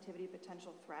heightened sensitivity to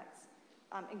potential threats,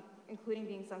 including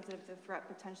being sensitive to threat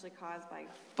potentially caused by...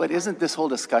 But isn't this whole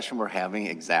discussion we're having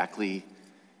exactly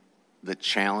the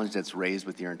challenge that's raised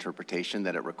with your interpretation,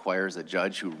 that it requires a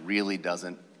judge who really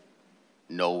doesn't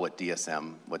know what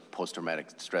DSM, what post-traumatic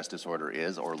stress disorder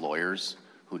is, or lawyers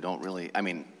who don't really, I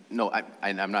mean, no,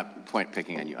 I'm not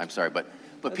picking on you, I'm sorry, but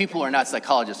people who are not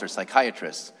psychologists or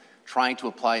psychiatrists trying to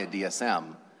apply a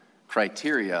DSM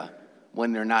criteria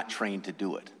when they're not trained to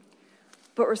do it.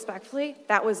 But respectfully,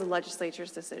 that was the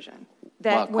legislature's decision.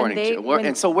 Well, according to,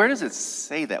 and so where does it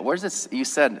say that? Where does it, you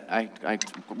said, I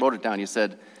wrote it down, you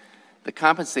said, the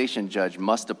compensation judge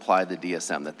must apply the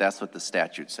DSM, that's what the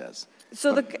statute says.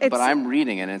 So but I'm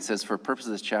reading it, and it says, for purposes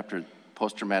of this chapter,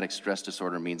 post-traumatic stress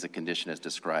disorder means a condition as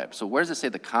described. So where does it say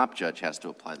the comp judge has to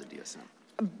apply the DSM?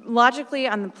 Logically,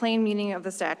 on the plain meaning of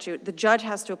the statute, the judge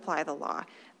has to apply the law.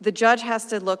 The judge has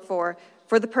to look for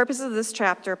the purposes of this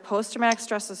chapter, post-traumatic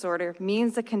stress disorder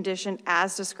means the condition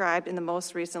as described in the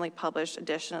most recently published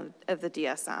edition of the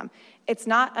DSM. It's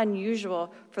not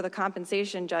unusual for the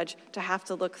compensation judge to have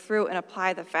to look through and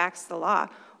apply the facts to the law.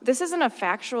 This isn't a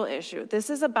factual issue. This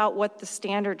is about what the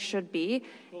standard should be.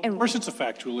 Of course it's a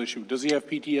factual issue. Does he have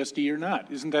PTSD or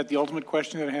not? Isn't that the ultimate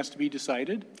question that has to be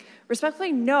decided?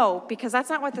 Respectfully, no, because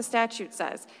that's not what the statute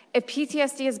says. If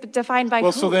PTSD is defined by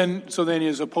Well, who? so then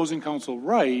is opposing counsel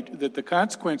right that the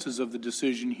consequences of the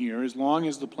decision here, as long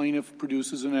as the plaintiff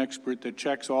produces an expert that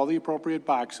checks all the appropriate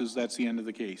boxes, that's the end of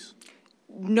the case?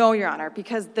 No, Your Honor,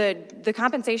 because the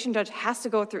compensation judge has to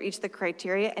go through each of the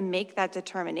criteria and make that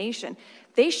determination.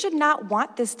 They should not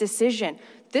want this decision.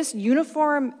 This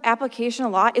uniform application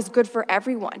of law is good for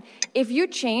everyone. If you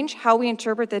change how we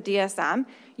interpret the DSM,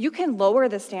 you can lower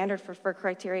the standard for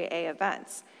criteria A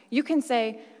events. You can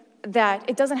say that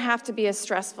it doesn't have to be as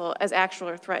stressful as actual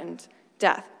or threatened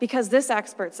death, because this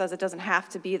expert says it doesn't have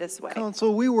to be this way.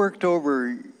 Counsel, we worked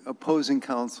over, opposing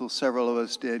counsel, several of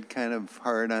us did, kind of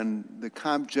hard on the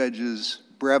comp judge's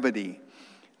brevity,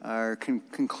 or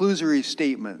conclusory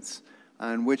statements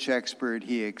on which expert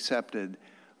he accepted.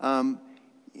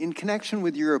 In connection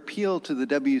with your appeal to the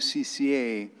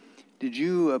WCCA, did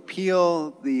you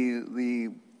appeal the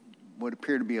what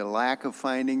appeared to be a lack of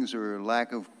findings or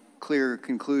lack of clear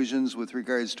conclusions with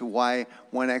regards to why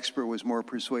one expert was more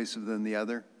persuasive than the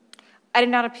other? I did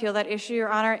not appeal that issue, Your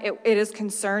Honor. It is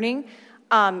concerning.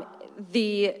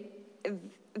 The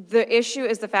issue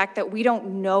is the fact that we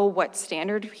don't know what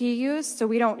standard he used, so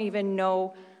we don't even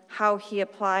know how he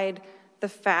applied the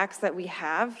facts that we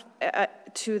have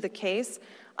to the case.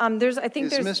 I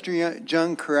think is Mr.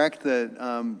 Jung correct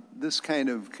that this kind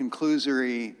of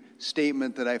conclusory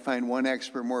statement that I find one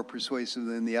expert more persuasive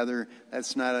than the other,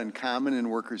 that's not uncommon in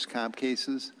workers' comp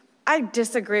cases? I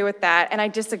disagree with that, and I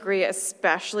disagree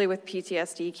especially with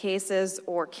PTSD cases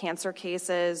or cancer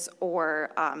cases or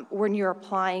when you're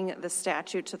applying the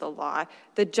statute to the law.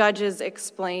 The judges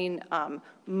explain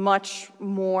much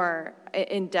more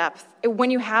in depth. When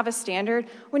you have a standard,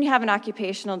 when you have an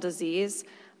occupational disease,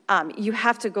 you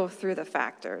have to go through the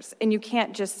factors, and you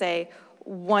can't just say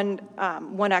one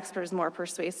expert is more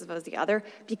persuasive as the other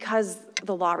because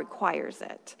the law requires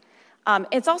it.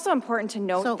 It's also important to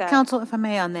note that... So, counsel, if I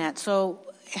may on that, so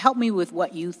help me with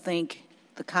what you think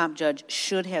the comp judge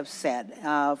should have said.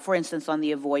 For instance, on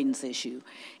the avoidance issue,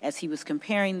 as he was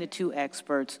comparing the two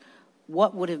experts,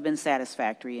 what would have been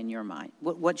satisfactory in your mind?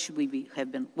 What should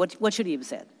what should he have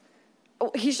said?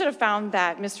 He should have found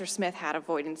that Mr. Smith had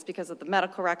avoidance because of the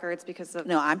medical records, because of...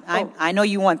 No, I know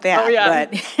you want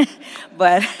that,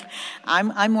 but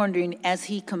I'm wondering, as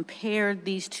he compared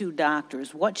these two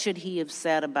doctors, what should he have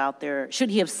said about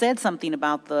should he have said something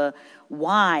about the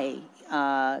why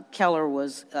Keller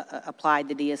was applied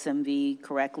the DSMV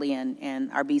correctly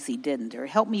and RBC didn't? Or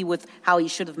help me with how he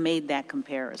should have made that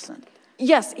comparison.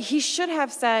 Yes, he should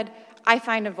have said, I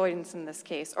find avoidance in this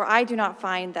case, or I do not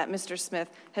find that Mr. Smith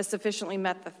has sufficiently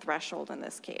met the threshold in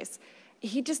this case.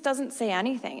 He just doesn't say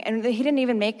anything, and he didn't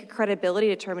even make a credibility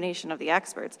determination of the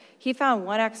experts. He found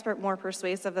one expert more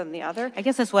persuasive than the other. I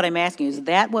guess that's what I'm asking. Is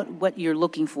that what you're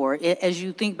looking for? As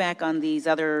you think back on these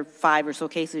other 5 or so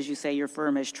cases you say your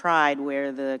firm has tried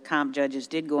where the comp judges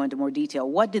did go into more detail,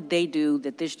 what did they do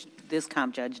that this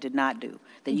comp judge did not do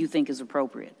that you think is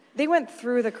appropriate? They went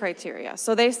through the criteria.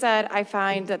 So they said, I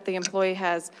find that the employee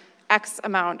has X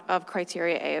amount of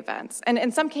criteria A events. And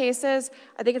in some cases,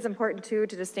 I think it's important, too,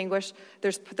 to distinguish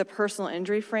there's the personal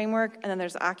injury framework and then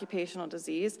there's occupational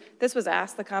disease. This was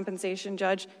asked the compensation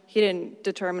judge. He didn't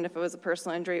determine if it was a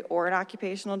personal injury or an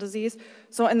occupational disease.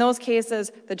 So in those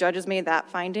cases, the judges made that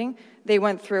finding. They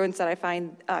went through and said, I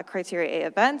find criteria A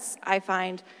events. I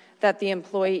find that the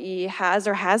employee has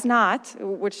or has not,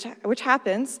 which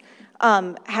happens,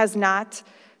 has not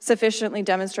sufficiently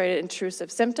demonstrated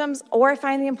intrusive symptoms, or I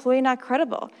find the employee not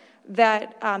credible,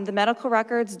 that the medical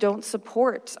records don't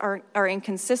support, are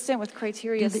inconsistent with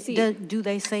criteria C. Do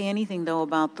they say anything, though,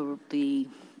 about the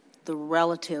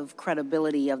relative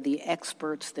credibility of the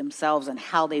experts themselves and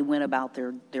how they went about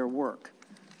their work?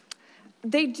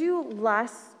 They do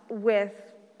less with,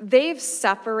 they've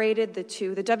separated the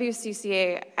two. The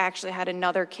WCCA actually had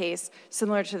another case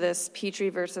similar to this, Petrie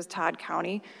versus Todd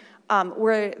County,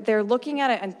 where they're looking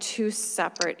at it on 2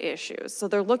 separate issues. So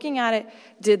they're looking at it,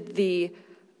 did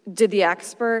the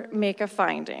expert make a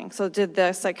finding? So did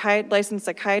the licensed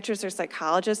psychiatrist or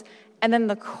psychologist? And then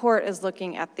the court is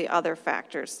looking at the other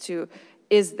factors too.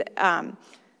 Is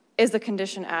the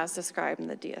condition as described in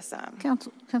the DSM?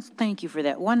 Counsel, thank you for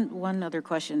that. One other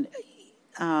question.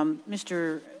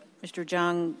 Mr.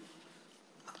 Jung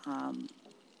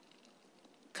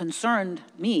concerned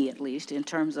me, at least, in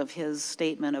terms of his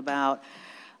statement about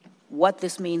what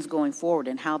this means going forward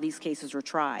and how these cases are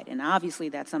tried. And obviously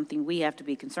that's something we have to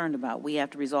be concerned about. We have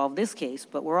to resolve this case,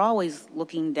 but we're always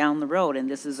looking down the road,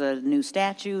 and this is a new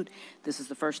statute. This is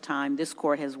the first time this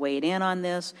court has weighed in on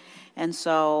this. And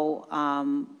so,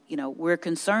 we're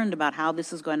concerned about how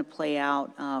this is going to play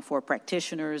out for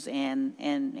practitioners and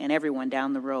everyone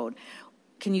down the road.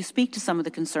 Can you speak to some of the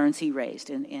concerns he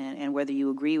raised and whether you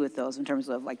agree with those in terms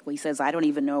of, like, he says, I don't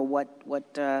even know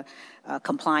what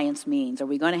compliance means. Are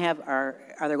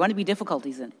there going to be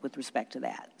difficulties with respect to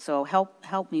that? So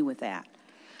help me with that.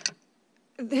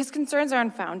 His concerns are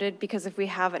unfounded because if we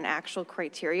have an actual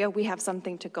criteria, we have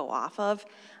something to go off of.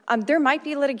 There might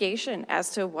be litigation as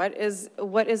to what is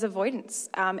avoidance,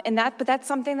 but that's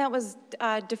something that was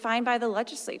defined by the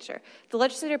legislature. The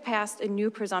legislature passed a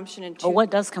new presumption in what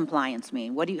does compliance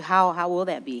mean? How will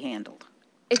that be handled?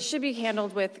 It should be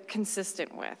handled with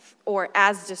consistent with, or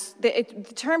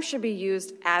the term should be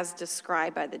used as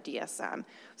described by the DSM.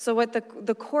 So what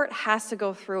the court has to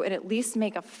go through and at least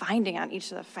make a finding on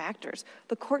each of the factors.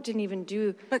 The court didn't even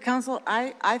do. But counsel,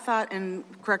 I thought, and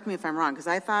correct me if I'm wrong, because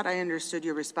I thought I understood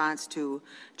your response to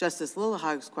Justice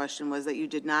Lillehag's question was that you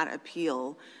did not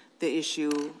appeal the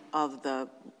issue of the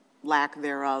lack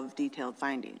thereof detailed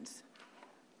findings.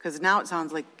 Because now it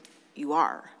sounds like you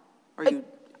are, or you.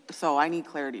 So I need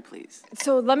clarity, please.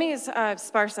 So let me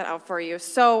sparse that out for you.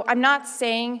 So I'm not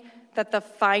saying that the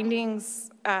findings,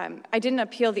 I didn't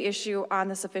appeal the issue on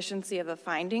the sufficiency of the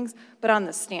findings, but on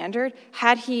the standard.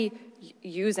 Had he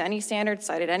used any standard,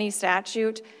 cited any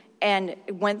statute, and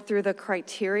went through the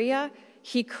criteria,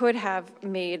 he could have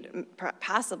made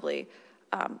possibly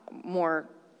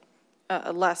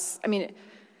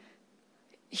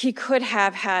he could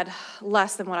have had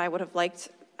less than what I would have liked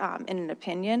in an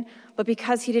opinion, but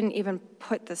because he didn't even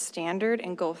put the standard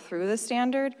and go through the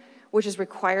standard, which is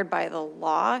required by the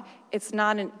law, it's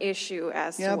not an issue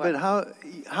as to what. Yeah,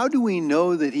 but how do we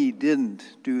know that he didn't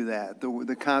do that?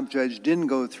 The comp judge didn't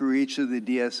go through each of the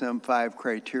DSM-5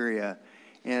 criteria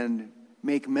and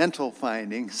make mental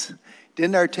findings,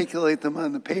 didn't articulate them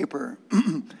on the paper.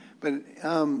 But,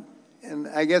 and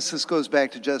I guess this goes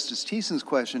back to Justice Thiessen's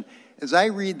question. As I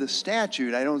read the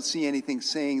statute, I don't see anything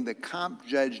saying the comp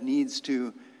judge needs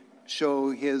to show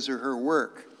his or her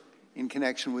work in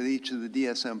connection with each of the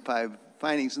DSM-5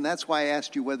 findings, and that's why I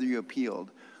asked you whether you appealed.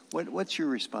 What's your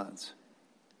response?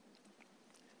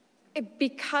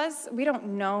 Because we don't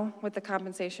know what the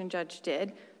compensation judge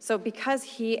did, so because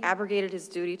he abrogated his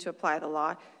duty to apply the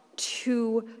law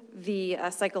to the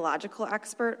psychological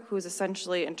expert who's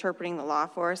essentially interpreting the law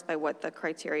for us by what the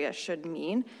criteria should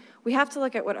mean, we have to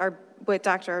look at what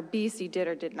Dr. Arbisi did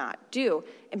or did not do.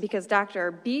 And because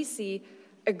Dr. Arbisi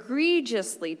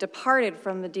egregiously departed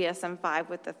from the DSM-5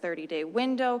 with the 30-day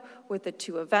window, with the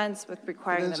 2 events, with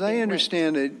requiring them As to be I linked.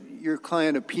 understand it, your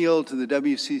client appealed to the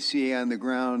WCCA on the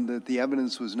ground that the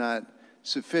evidence was not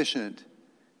sufficient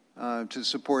to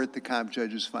support the comp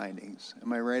judge's findings.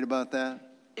 Am I right about that?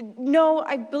 No,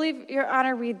 I believe, Your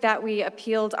Honor, that we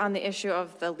appealed on the issue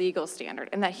of the legal standard,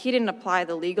 and that he didn't apply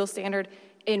the legal standard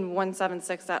in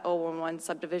 176.011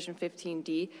 subdivision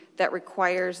 15D that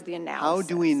requires the analysis. How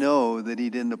do we know that he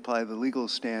didn't apply the legal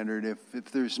standard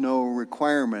if there's no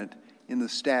requirement in the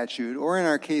statute or in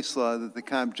our case law that the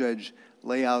comp judge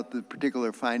lay out the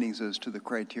particular findings as to the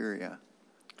criteria?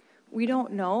 We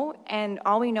don't know, and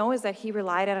all we know is that he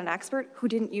relied on an expert who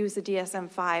didn't use the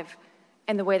DSM-5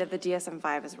 and the way that the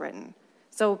DSM-5 is written.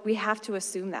 So we have to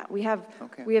assume that. We don't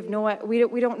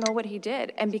know what he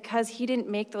did. And because he didn't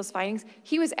make those findings,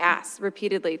 he was asked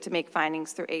repeatedly to make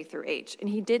findings through A through H, and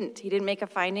he didn't. He didn't make a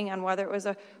finding on whether it was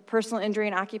a personal injury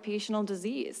and occupational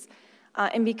disease.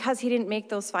 And because he didn't make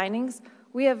those findings,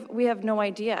 we have no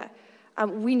idea.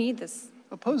 We need this.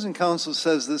 Opposing counsel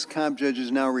says this comp judge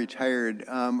is now retired.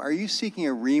 Are you seeking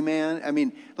a remand? I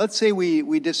mean, let's say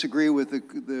we disagree with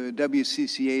the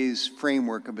WCCA's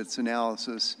framework of its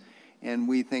analysis, and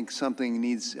we think something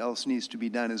else needs to be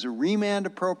done. Is a remand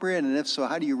appropriate? And if so,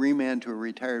 how do you remand to a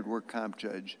retired work comp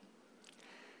judge?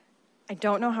 I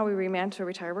don't know how we remand to a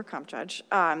retired work comp judge,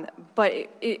 but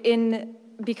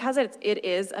because it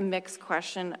is a mixed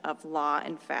question of law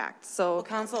and fact. So, Well,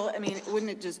 counsel, I mean, wouldn't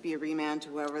it just be a remand to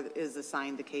whoever is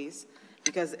assigned the case?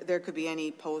 Because there could be any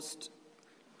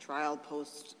post-trial,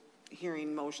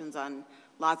 post-hearing motions on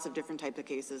lots of different types of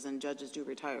cases, and judges do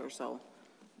retire, so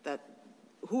that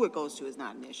who it goes to is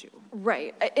not an issue.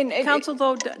 right. Counsel,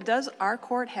 though, does our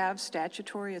court have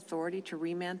statutory authority to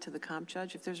remand to the comp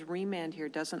judge? If there's a remand here,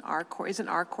 isn't our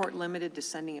court limited to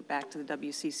sending it back to the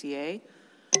WCCA?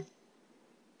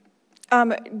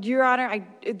 Your Honor,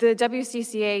 the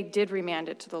WCCA did remand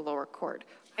it to the lower court.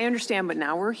 I understand, but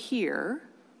now we're here,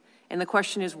 and the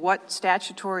question is, what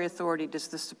statutory authority does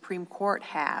the Supreme Court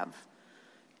have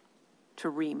to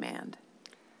remand?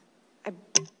 I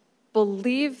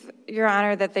believe, Your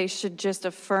Honor, that they should just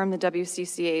affirm the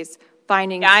WCCA's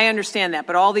findings. Yeah, I understand that,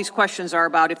 but all these questions are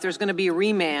about if there's going to be a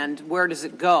remand, where does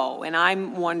it go? And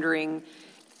I'm wondering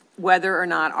whether or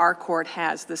not our court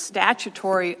has the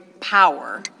statutory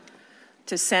power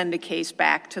to send a case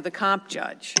back to the comp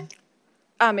judge.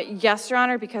 Yes, Your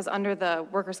Honor, because under the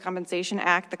Workers' Compensation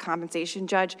Act, the compensation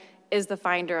judge is the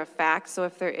finder of facts. So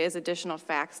if there is additional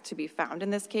facts to be found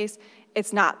in this case,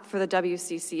 it's not for the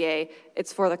WCCA,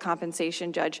 it's for the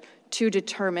compensation judge to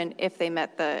determine if they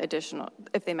met the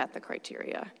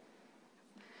criteria.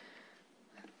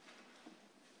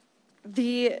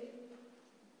 I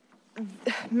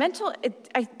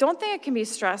don't think it can be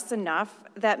stressed enough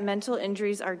that mental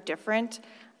injuries are different.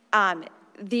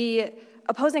 The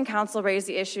opposing counsel raised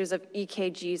the issues of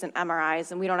EKGs and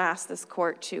MRIs, and we don't ask this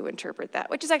court to interpret that,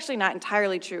 which is actually not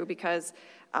entirely true because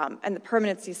and the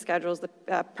permanency schedules, the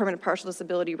permanent partial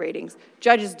disability ratings,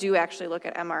 judges do actually look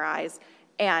at MRIs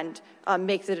and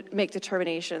make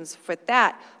determinations for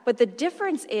that. But the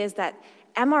difference is that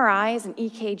MRIs and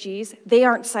EKGs, they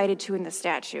aren't cited to in the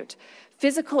statute.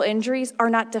 Physical injuries are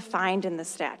not defined in the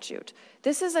statute.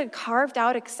 This is a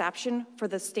carved-out exception for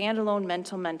the standalone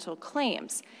mental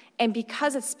claims. And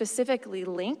because it's specifically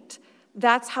linked,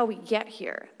 that's how we get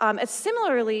here.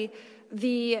 Similarly, in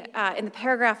the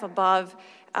paragraph above,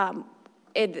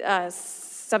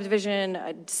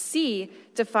 subdivision C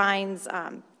defines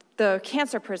the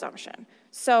cancer presumption.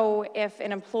 So if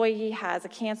an employee has a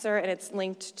cancer and it's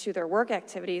linked to their work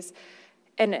activities,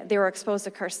 and they were exposed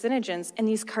to carcinogens, and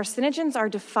these carcinogens are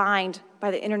defined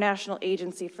by the International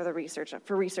Agency for Research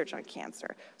on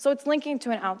Cancer. So it's linking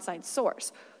to an outside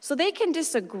source. So they can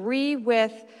disagree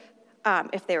with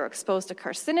if they were exposed to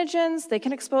carcinogens, they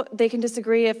can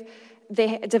disagree if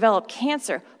they develop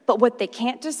cancer, but what they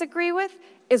can't disagree with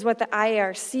is what the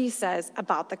IARC says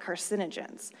about the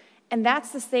carcinogens. And that's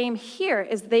the same here,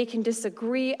 is they can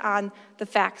disagree on the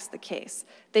facts of the case.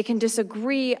 They can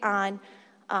disagree on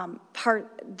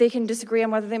they can disagree on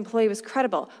whether the employee was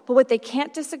credible, but what they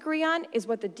can't disagree on is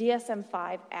what the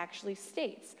DSM-5 actually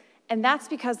states. And that's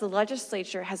because the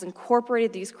legislature has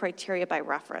incorporated these criteria by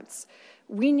reference.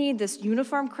 We need this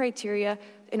uniform criteria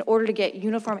in order to get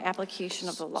uniform application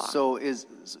of the law. So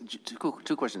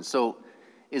two questions. So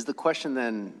is the question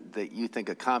then that you think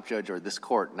a comp judge or this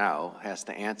court now has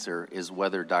to answer is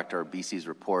whether Dr. Arbisi's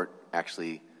report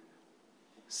actually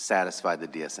satisfied the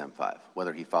DSM-5,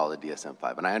 whether he followed the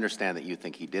DSM-5. And I understand that you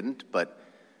think he didn't, but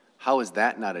how is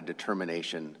that not a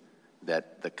determination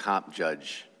that the comp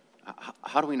judge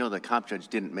How do we know the comp judge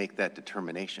didn't make that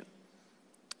determination?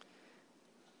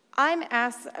 I'm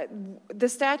asked, the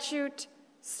statute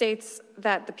states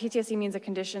that the PTSD means a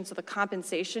condition, so the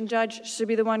compensation judge should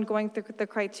be the one going through the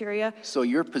criteria. So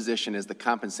your position is the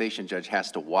compensation judge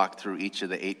has to walk through each of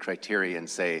the 8 criteria and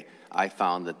say, I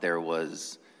found that there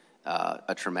was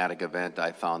a traumatic event,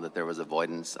 I found that there was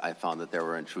avoidance, I found that there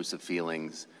were intrusive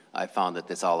feelings, I found that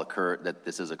this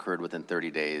has occurred within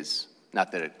 30 days.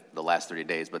 Not that the last 30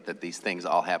 days, but that these things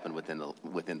all happened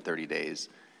within 30 days.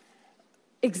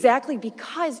 Exactly,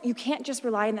 because you can't just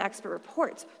rely on the expert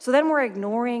reports. So then we're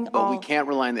ignoring But all... we can't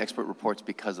rely on the expert reports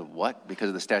because of what? Because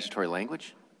of the statutory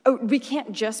language? Oh, we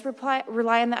can't just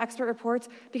rely on the expert reports,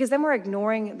 because then we're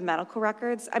ignoring the medical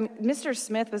records. I mean, Mr.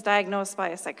 Smith was diagnosed by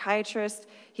a psychiatrist.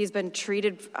 He's been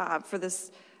treated for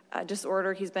this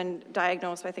disorder. He's been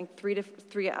diagnosed by, I think,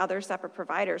 three other separate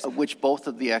providers. Which both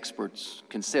of the experts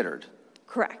considered.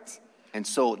 Correct. And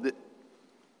so, Dr.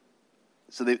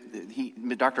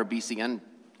 Arbisi and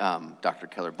Dr.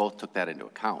 Keller both took that into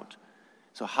account.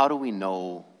 So how do we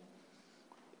know?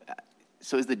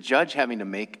 So is the judge having to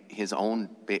make his own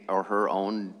or her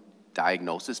own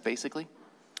diagnosis, basically?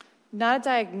 Not a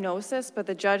diagnosis, but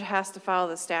the judge has to follow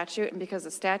the statute, and because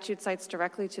the statute cites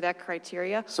directly to that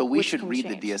criteria. So we should read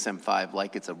change. the DSM-5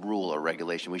 like it's a rule or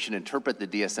regulation. We should interpret the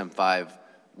DSM-5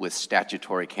 with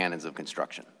statutory canons of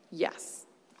construction. Yes.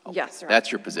 Okay. Yes, Your Honor.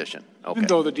 That's your position. Okay. Even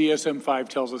though the DSM-5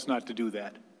 tells us not to do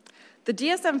that. The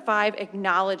DSM-5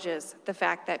 acknowledges the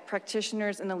fact that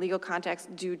practitioners in the legal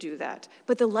context do that,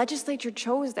 but the legislature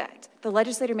chose that. The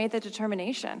legislature made that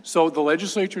determination. So the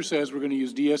legislature says we're going to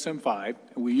use DSM-5,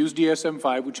 and we use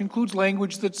DSM-5, which includes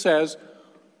language that says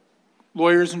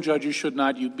lawyers and judges should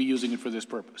not be using it for this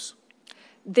purpose.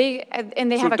 They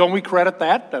so don't we credit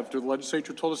that after the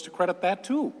legislature told us to credit that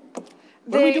too?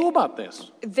 What do we do about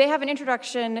this? They have an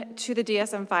introduction to the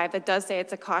DSM-5 that does say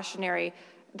it's a cautionary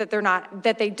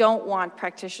that they don't want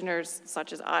practitioners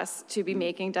such as us to be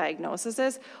making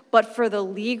diagnoses, but for the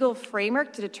legal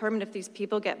framework to determine if these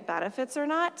people get benefits or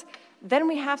not, then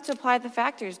we have to apply the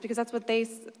factors, because that's what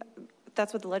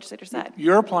the legislature said.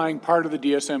 You're applying part of the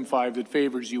DSM-5 that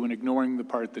favors you and ignoring the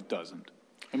part that doesn't.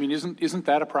 I mean, isn't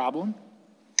that a problem?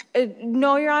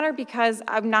 No, Your Honor, because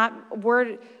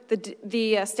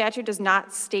the statute does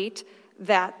not state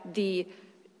that the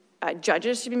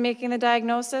judges should be making the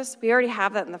diagnosis. We already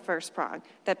have that in the first prong,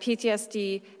 that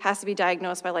PTSD has to be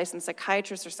diagnosed by a licensed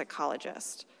psychiatrist or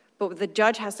psychologist. But the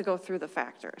judge has to go through the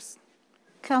factors.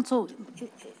 Counsel,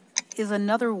 is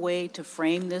another way to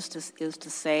frame this is to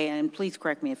say, and please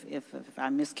correct me if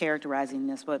I'm mischaracterizing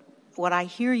this, but what I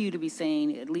hear you to be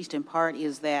saying, at least in part,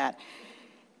 is that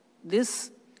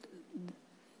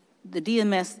the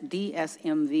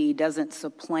DSMV doesn't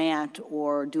supplant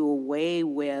or do away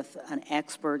with an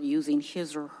expert using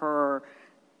his or her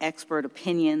expert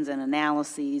opinions and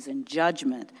analyses and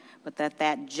judgment, but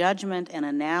that judgment and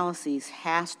analyses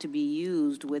has to be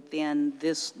used within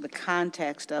the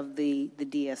context of the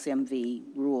DSMV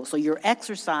rule. So you're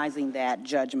exercising that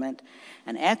judgment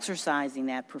and exercising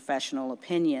that professional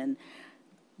opinion,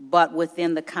 but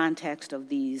within the context of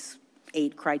these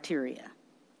 8 criteria.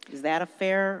 Is that a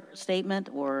fair statement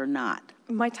or not?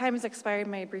 My time has expired.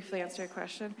 May I briefly answer your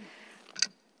question?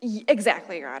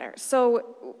 Exactly, Your Honor.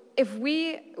 So if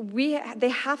they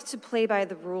have to play by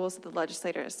the rules that the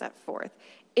legislator has set forth.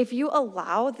 If you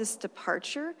allow this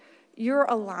departure, you're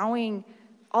allowing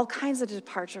all kinds of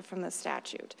departure from the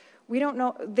statute. We don't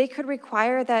know, they could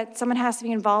require that someone has to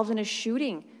be involved in a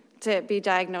shooting to be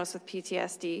diagnosed with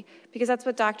PTSD, because that's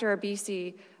what Dr.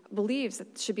 Arbisi believes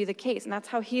that should be the case, and that's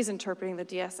how he's interpreting the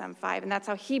DSM-5, and that's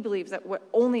how he believes that what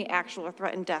only actual or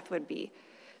threatened death would be.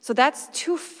 So that's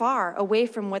too far away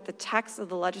from what the text of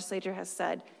the legislature has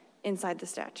said inside the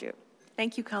statute.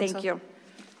 Thank you, Counsel. Thank you.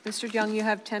 Mr. Young, you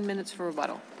have 10 minutes for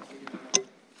rebuttal.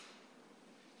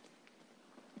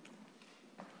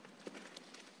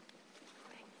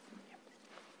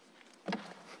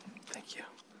 Thank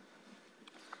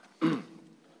you.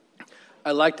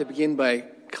 I'd like to begin by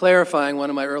clarifying one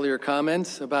of my earlier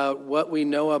comments about what we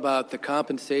know about the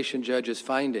compensation judge's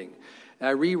finding.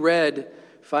 I reread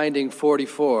finding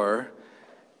 44,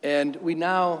 and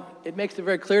it makes it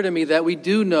very clear to me that we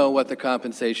do know what the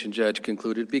compensation judge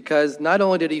concluded, because not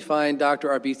only did he find Dr.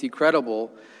 Arbisi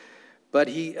credible, but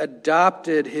he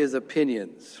adopted his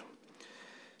opinions.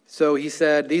 So he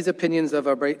said, these opinions of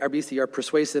Arbisi are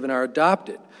persuasive and are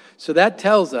adopted. So that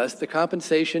tells us the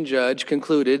compensation judge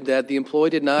concluded that the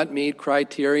employee did not meet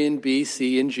criterion B,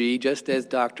 C, and G, just as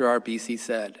Dr. Arbisi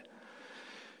said.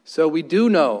 So we do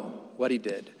know what he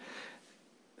did.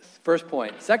 First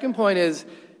point. Second point is,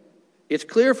 it's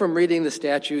clear from reading the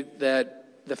statute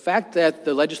that the fact that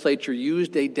the legislature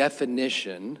used a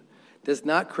definition does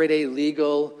not create a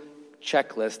legal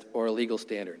checklist or a legal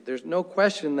standard. There's no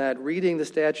question that reading the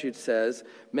statute says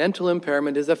mental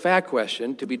impairment is a fact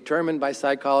question to be determined by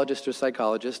psychologists or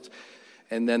psychologists,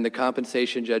 and then the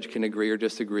compensation judge can agree or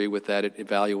disagree with that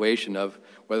evaluation of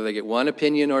whether they get one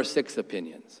opinion or 6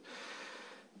 opinions.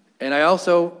 And I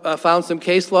also found some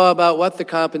case law about what the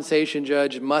compensation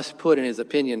judge must put in his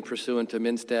opinion pursuant to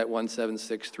MnSTAT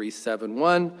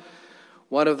 176371.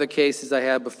 One of the cases I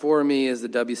have before me is the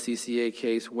WCCA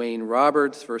case Wayne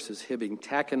Roberts versus Hibbing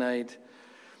Taconite,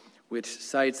 which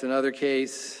cites another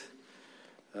case,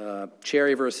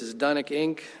 Cherry versus Dunnick,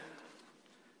 Inc.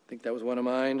 I think that was one of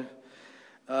mine.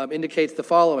 Indicates the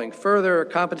following. Further, a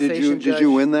compensation judge... Did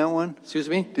you win that one? Excuse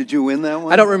me? Did you win that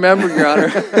one? I don't remember, Your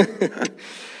Honor.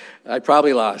 I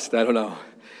probably lost. I don't know.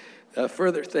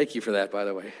 Further, thank you for that, by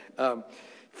the way.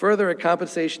 Further, a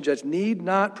compensation judge need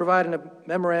not provide a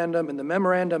memorandum, and the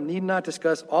memorandum need not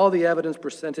discuss all the evidence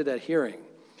presented at hearing.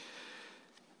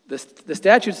 The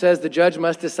statute says the judge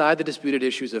must decide the disputed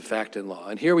issues of fact and law,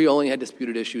 and here we only had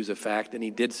disputed issues of fact, and he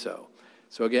did so.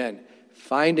 So again,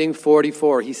 finding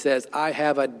 44, he says, I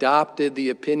have adopted the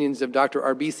opinions of Dr.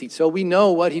 Arbisi, so we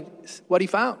know what he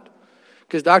found,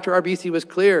 because Dr. Arbisi was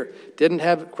clear, didn't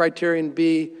have criterion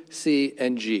B, C,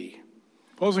 and G.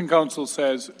 Opposing counsel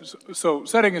says, so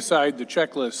setting aside the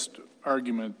checklist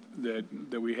argument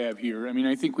that we have here, I mean,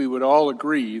 I think we would all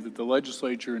agree that the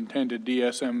legislature intended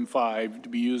DSM-5 to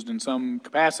be used in some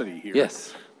capacity here.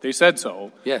 Yes. They said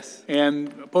so. Yes.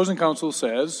 And opposing counsel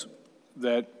says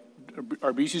that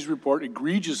Arbisi's report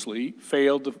egregiously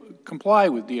failed to comply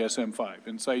with DSM-5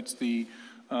 and cites the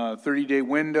 30-day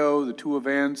window, the 2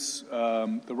 events,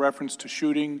 the reference to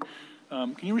shooting.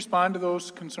 Can you respond to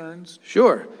those concerns?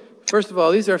 Sure. First of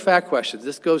all, these are fact questions.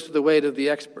 This goes to the weight of the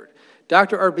expert.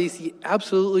 Dr. Arbisi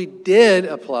absolutely did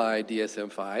apply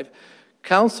DSM-5.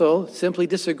 Counsel simply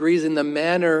disagrees in the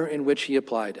manner in which he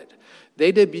applied it.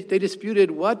 They disputed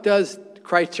what does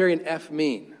criterion F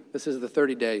mean. This is the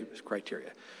 30-day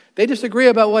criteria. They disagree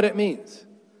about what it means.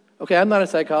 Okay, I'm not a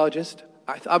psychologist.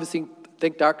 I obviously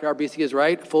think Dr. Arbisi is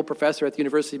right, a full professor at the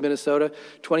University of Minnesota,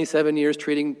 27 years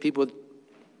treating people with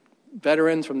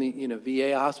veterans from the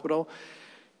VA hospital.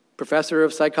 Professor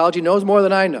of psychology, knows more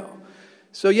than I know.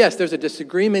 So yes, there's a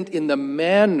disagreement in the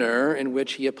manner in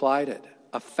which he applied it.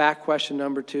 A fact question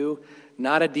number 2,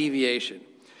 not a deviation.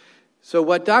 So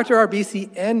what Dr.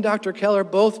 Arbisi and Dr. Keller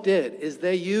both did is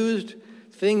they used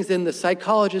things in the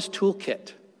psychologist's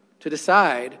toolkit to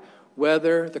decide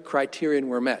whether the criterion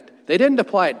were met. They didn't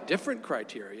apply different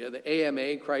criteria, the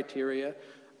AMA criteria.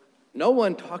 No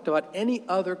one talked about any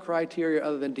other criteria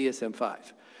other than DSM-5.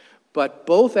 But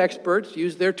both experts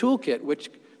used their toolkit,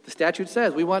 which the statute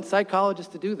says, we want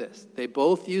psychologists to do this. They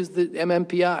both used the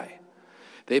MMPI.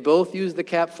 They both used the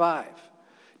CAP-5.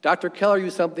 Dr. Keller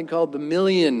used something called the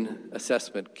Million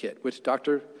Assessment Kit, which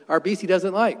Dr. Arbisi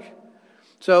doesn't like.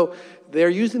 So they're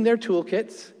using their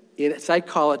toolkits in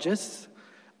psychologists.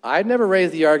 I'd never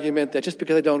raised the argument that just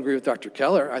because I don't agree with Dr.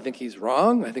 Keller, I think he's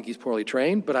wrong, I think he's poorly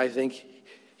trained, but I think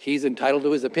he's entitled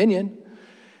to his opinion.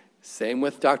 Same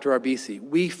with Dr. Arbisi.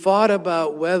 We fought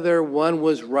about whether one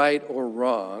was right or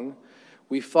wrong.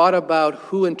 We fought about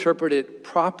who interpreted it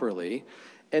properly.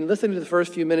 And listening to the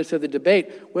first few minutes of the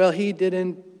debate, well, he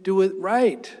didn't do it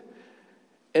right.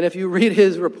 And if you read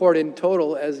his report in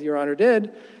total, as Your Honor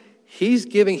did, he's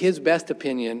giving his best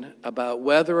opinion about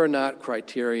whether or not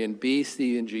criterion B,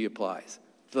 C, and G applies.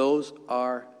 Those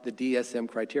are the DSM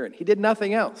criterion. He did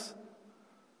nothing else.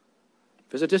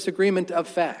 There's a disagreement of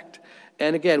fact.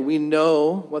 And again, we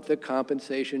know what the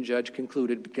compensation judge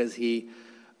concluded because he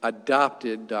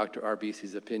adopted Dr.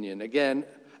 Arbisi's opinion. Again,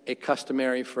 a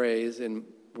customary phrase in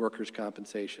workers'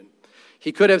 compensation.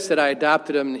 He could have said, I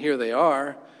adopted them, and here they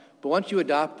are. But once you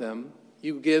adopt them,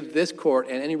 you give this court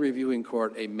and any reviewing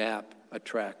court a map, a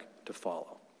track to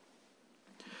follow.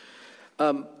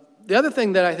 The other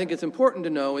thing that I think is important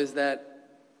to know is that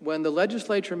when the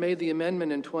legislature made the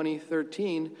amendment in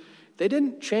 2013, they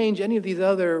didn't change any of the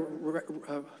other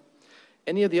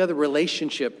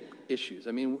relationship issues.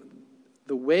 I mean,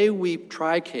 the way we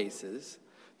try cases,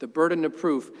 the burden of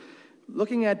proof,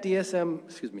 looking at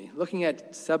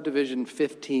subdivision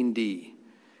 15D,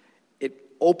 it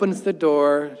opens the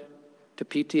door to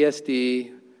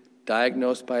PTSD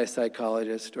diagnosed by a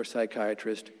psychologist or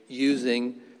psychiatrist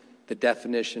using the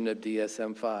definition of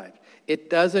DSM-5. It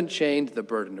doesn't change the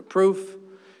burden of proof,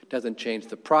 it doesn't change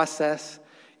the process,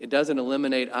 it doesn't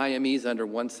eliminate IMEs under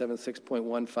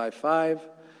 176.155.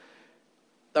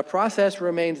 The process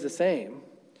remains the same.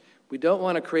 We don't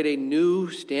want to create a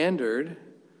new standard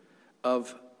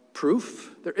of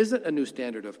proof. There isn't a new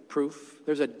standard of proof.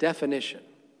 There's a definition.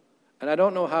 And I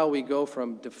don't know how we go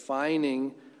from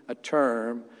defining a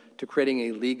term to creating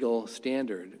a legal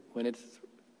standard when it's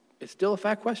still a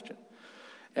fact question.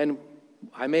 And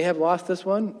I may have lost this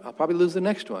one. I'll probably lose the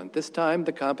next one. This time,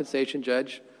 the compensation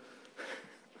judge,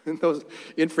 in those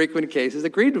infrequent cases,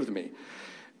 agreed with me.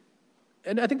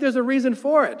 And I think there's a reason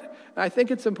for it. I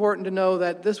think it's important to know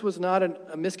that this was not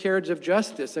a miscarriage of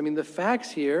justice. I mean, the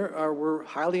facts here were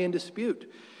highly in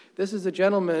dispute. This is a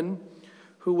gentleman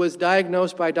who was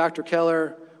diagnosed by Dr.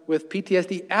 Keller with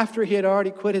PTSD after he had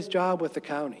already quit his job with the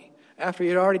county, after he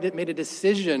had already made a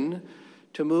decision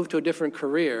to move to a different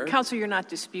career. Counsel, you're not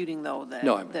disputing, though, that,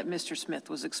 that Mr. Smith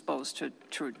was exposed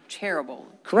to terrible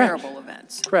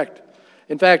events. Correct.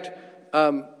 In fact,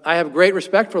 I have great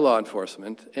respect for law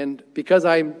enforcement, and because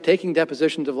I'm taking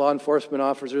depositions of law enforcement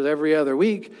officers every other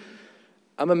week,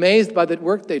 I'm amazed by the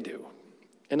work they do.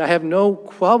 And I have no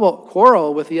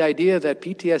quarrel with the idea that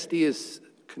PTSD is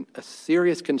a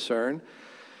serious concern.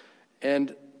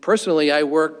 And personally, I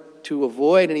work to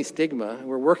avoid any stigma.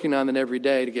 We're working on it every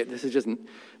day to get, this is just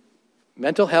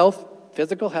mental health,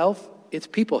 physical health, it's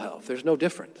people health. There's no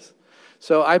difference.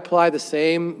 So I apply the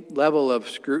same level of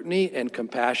scrutiny and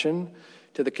compassion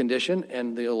to the condition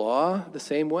and the law the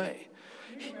same way.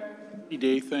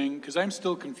 Day thing, because I'm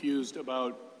still confused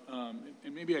about,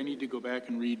 and maybe I need to go back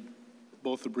and read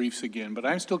both the briefs again, but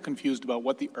I'm still confused about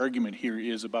what the argument here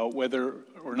is about whether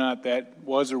or not that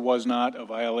was or was not a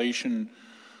violation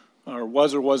or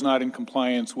was not in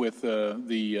compliance with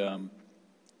the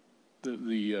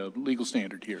legal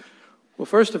standard here. Well,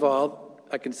 first of all,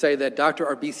 I can say that Dr.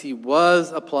 Arbisi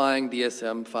was applying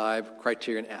DSM-5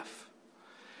 criterion F.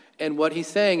 And what he's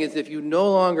saying is if you no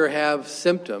longer have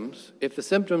symptoms, if the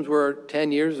symptoms were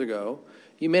 10 years ago,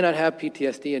 you may not have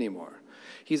PTSD anymore.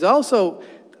 He's also,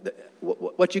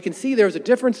 what you can see, there's a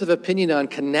difference of opinion on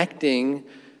connecting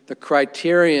the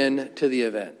criterion to the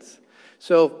events.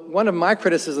 So one of my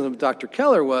criticisms of Dr.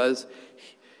 Keller was,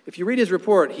 if you read his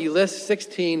report, he lists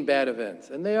 16 bad events,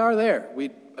 and they are there. We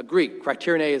agree,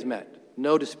 criterion A is met.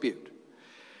 No dispute.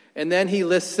 And then he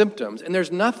lists symptoms, and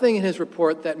there's nothing in his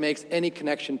report that makes any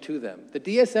connection to them. The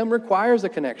DSM requires a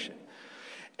connection.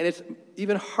 And it's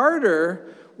even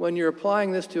harder when you're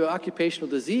applying this to occupational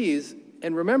disease.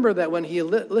 And remember that when he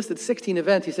listed 16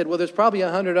 events, he said, well, there's probably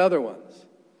 100 other ones.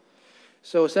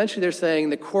 So essentially they're saying, in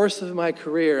the course of my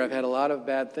career, I've had a lot of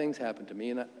bad things happen to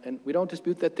me, and we don't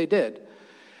dispute that they did.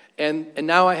 And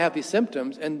now I have these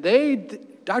symptoms, and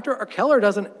Dr. Keller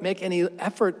doesn't make any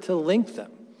effort to link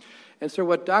them. And so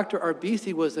what Dr.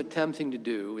 Arbisi was attempting to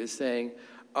do is saying,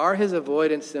 are his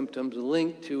avoidance symptoms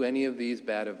linked to any of these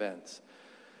bad events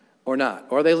or not?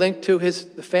 Or are they linked to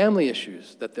the family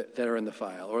issues that are in the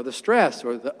file, or the stress,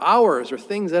 or the hours, or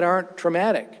things that aren't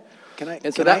traumatic?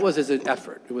 That was his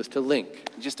effort. It was to link.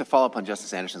 Just to follow up on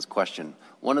Justice Anderson's question,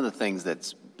 one of the things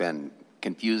that's been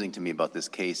confusing to me about this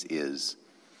case is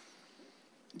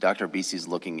Dr. Arbisi's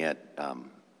looking at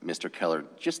Mr. Keller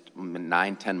just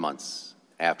 9-10 months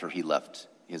after he left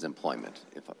his employment,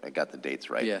 if I got the dates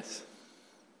right. Yes.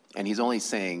 And he's only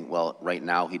saying, well, right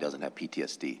now he doesn't have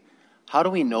PTSD. How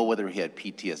do we know whether he had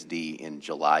PTSD in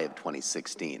July of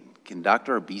 2016? Can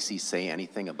Dr. Arbisi say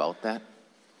anything about that?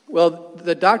 Well,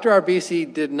 the Dr.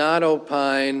 Arbisi did not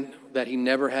opine that he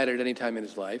never had it at any time in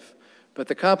his life, but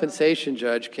the compensation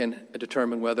judge can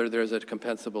determine whether there's a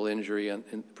compensable injury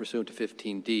pursuant to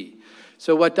 15D.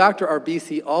 So what Dr.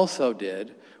 Arbisi also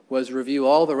did was review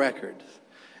all the records.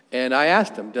 And I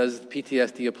asked him, does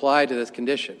PTSD apply to this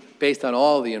condition based on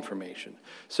all the information?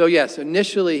 So yes,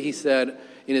 initially he said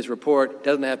in his report,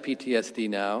 doesn't have PTSD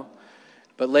now,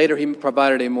 but later he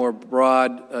provided a more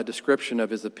broad description of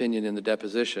his opinion in the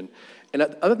deposition. And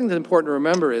the other thing that's important to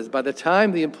remember is by the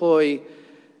time the employee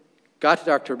got to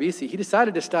Dr. Arbisi, he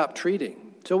decided to stop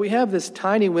treating. So we have this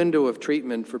tiny window of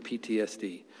treatment for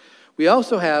PTSD. We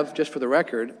also have, just for the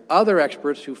record, other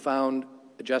experts who found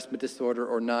adjustment disorder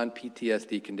or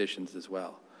non-PTSD conditions as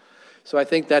well. So I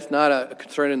think that's not a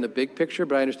concern in the big picture,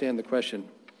 but I understand the question.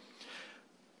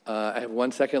 I have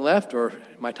 1 second left, or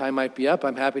my time might be up.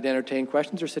 I'm happy to entertain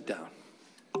questions or sit down.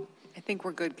 I think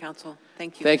we're good, counsel.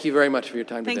 Thank you. Thank you very much for your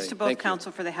time today. Thanks to both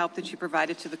counsel for the help that you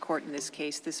provided to the court in this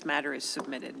case. This matter is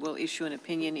submitted. We'll issue an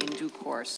opinion in due course.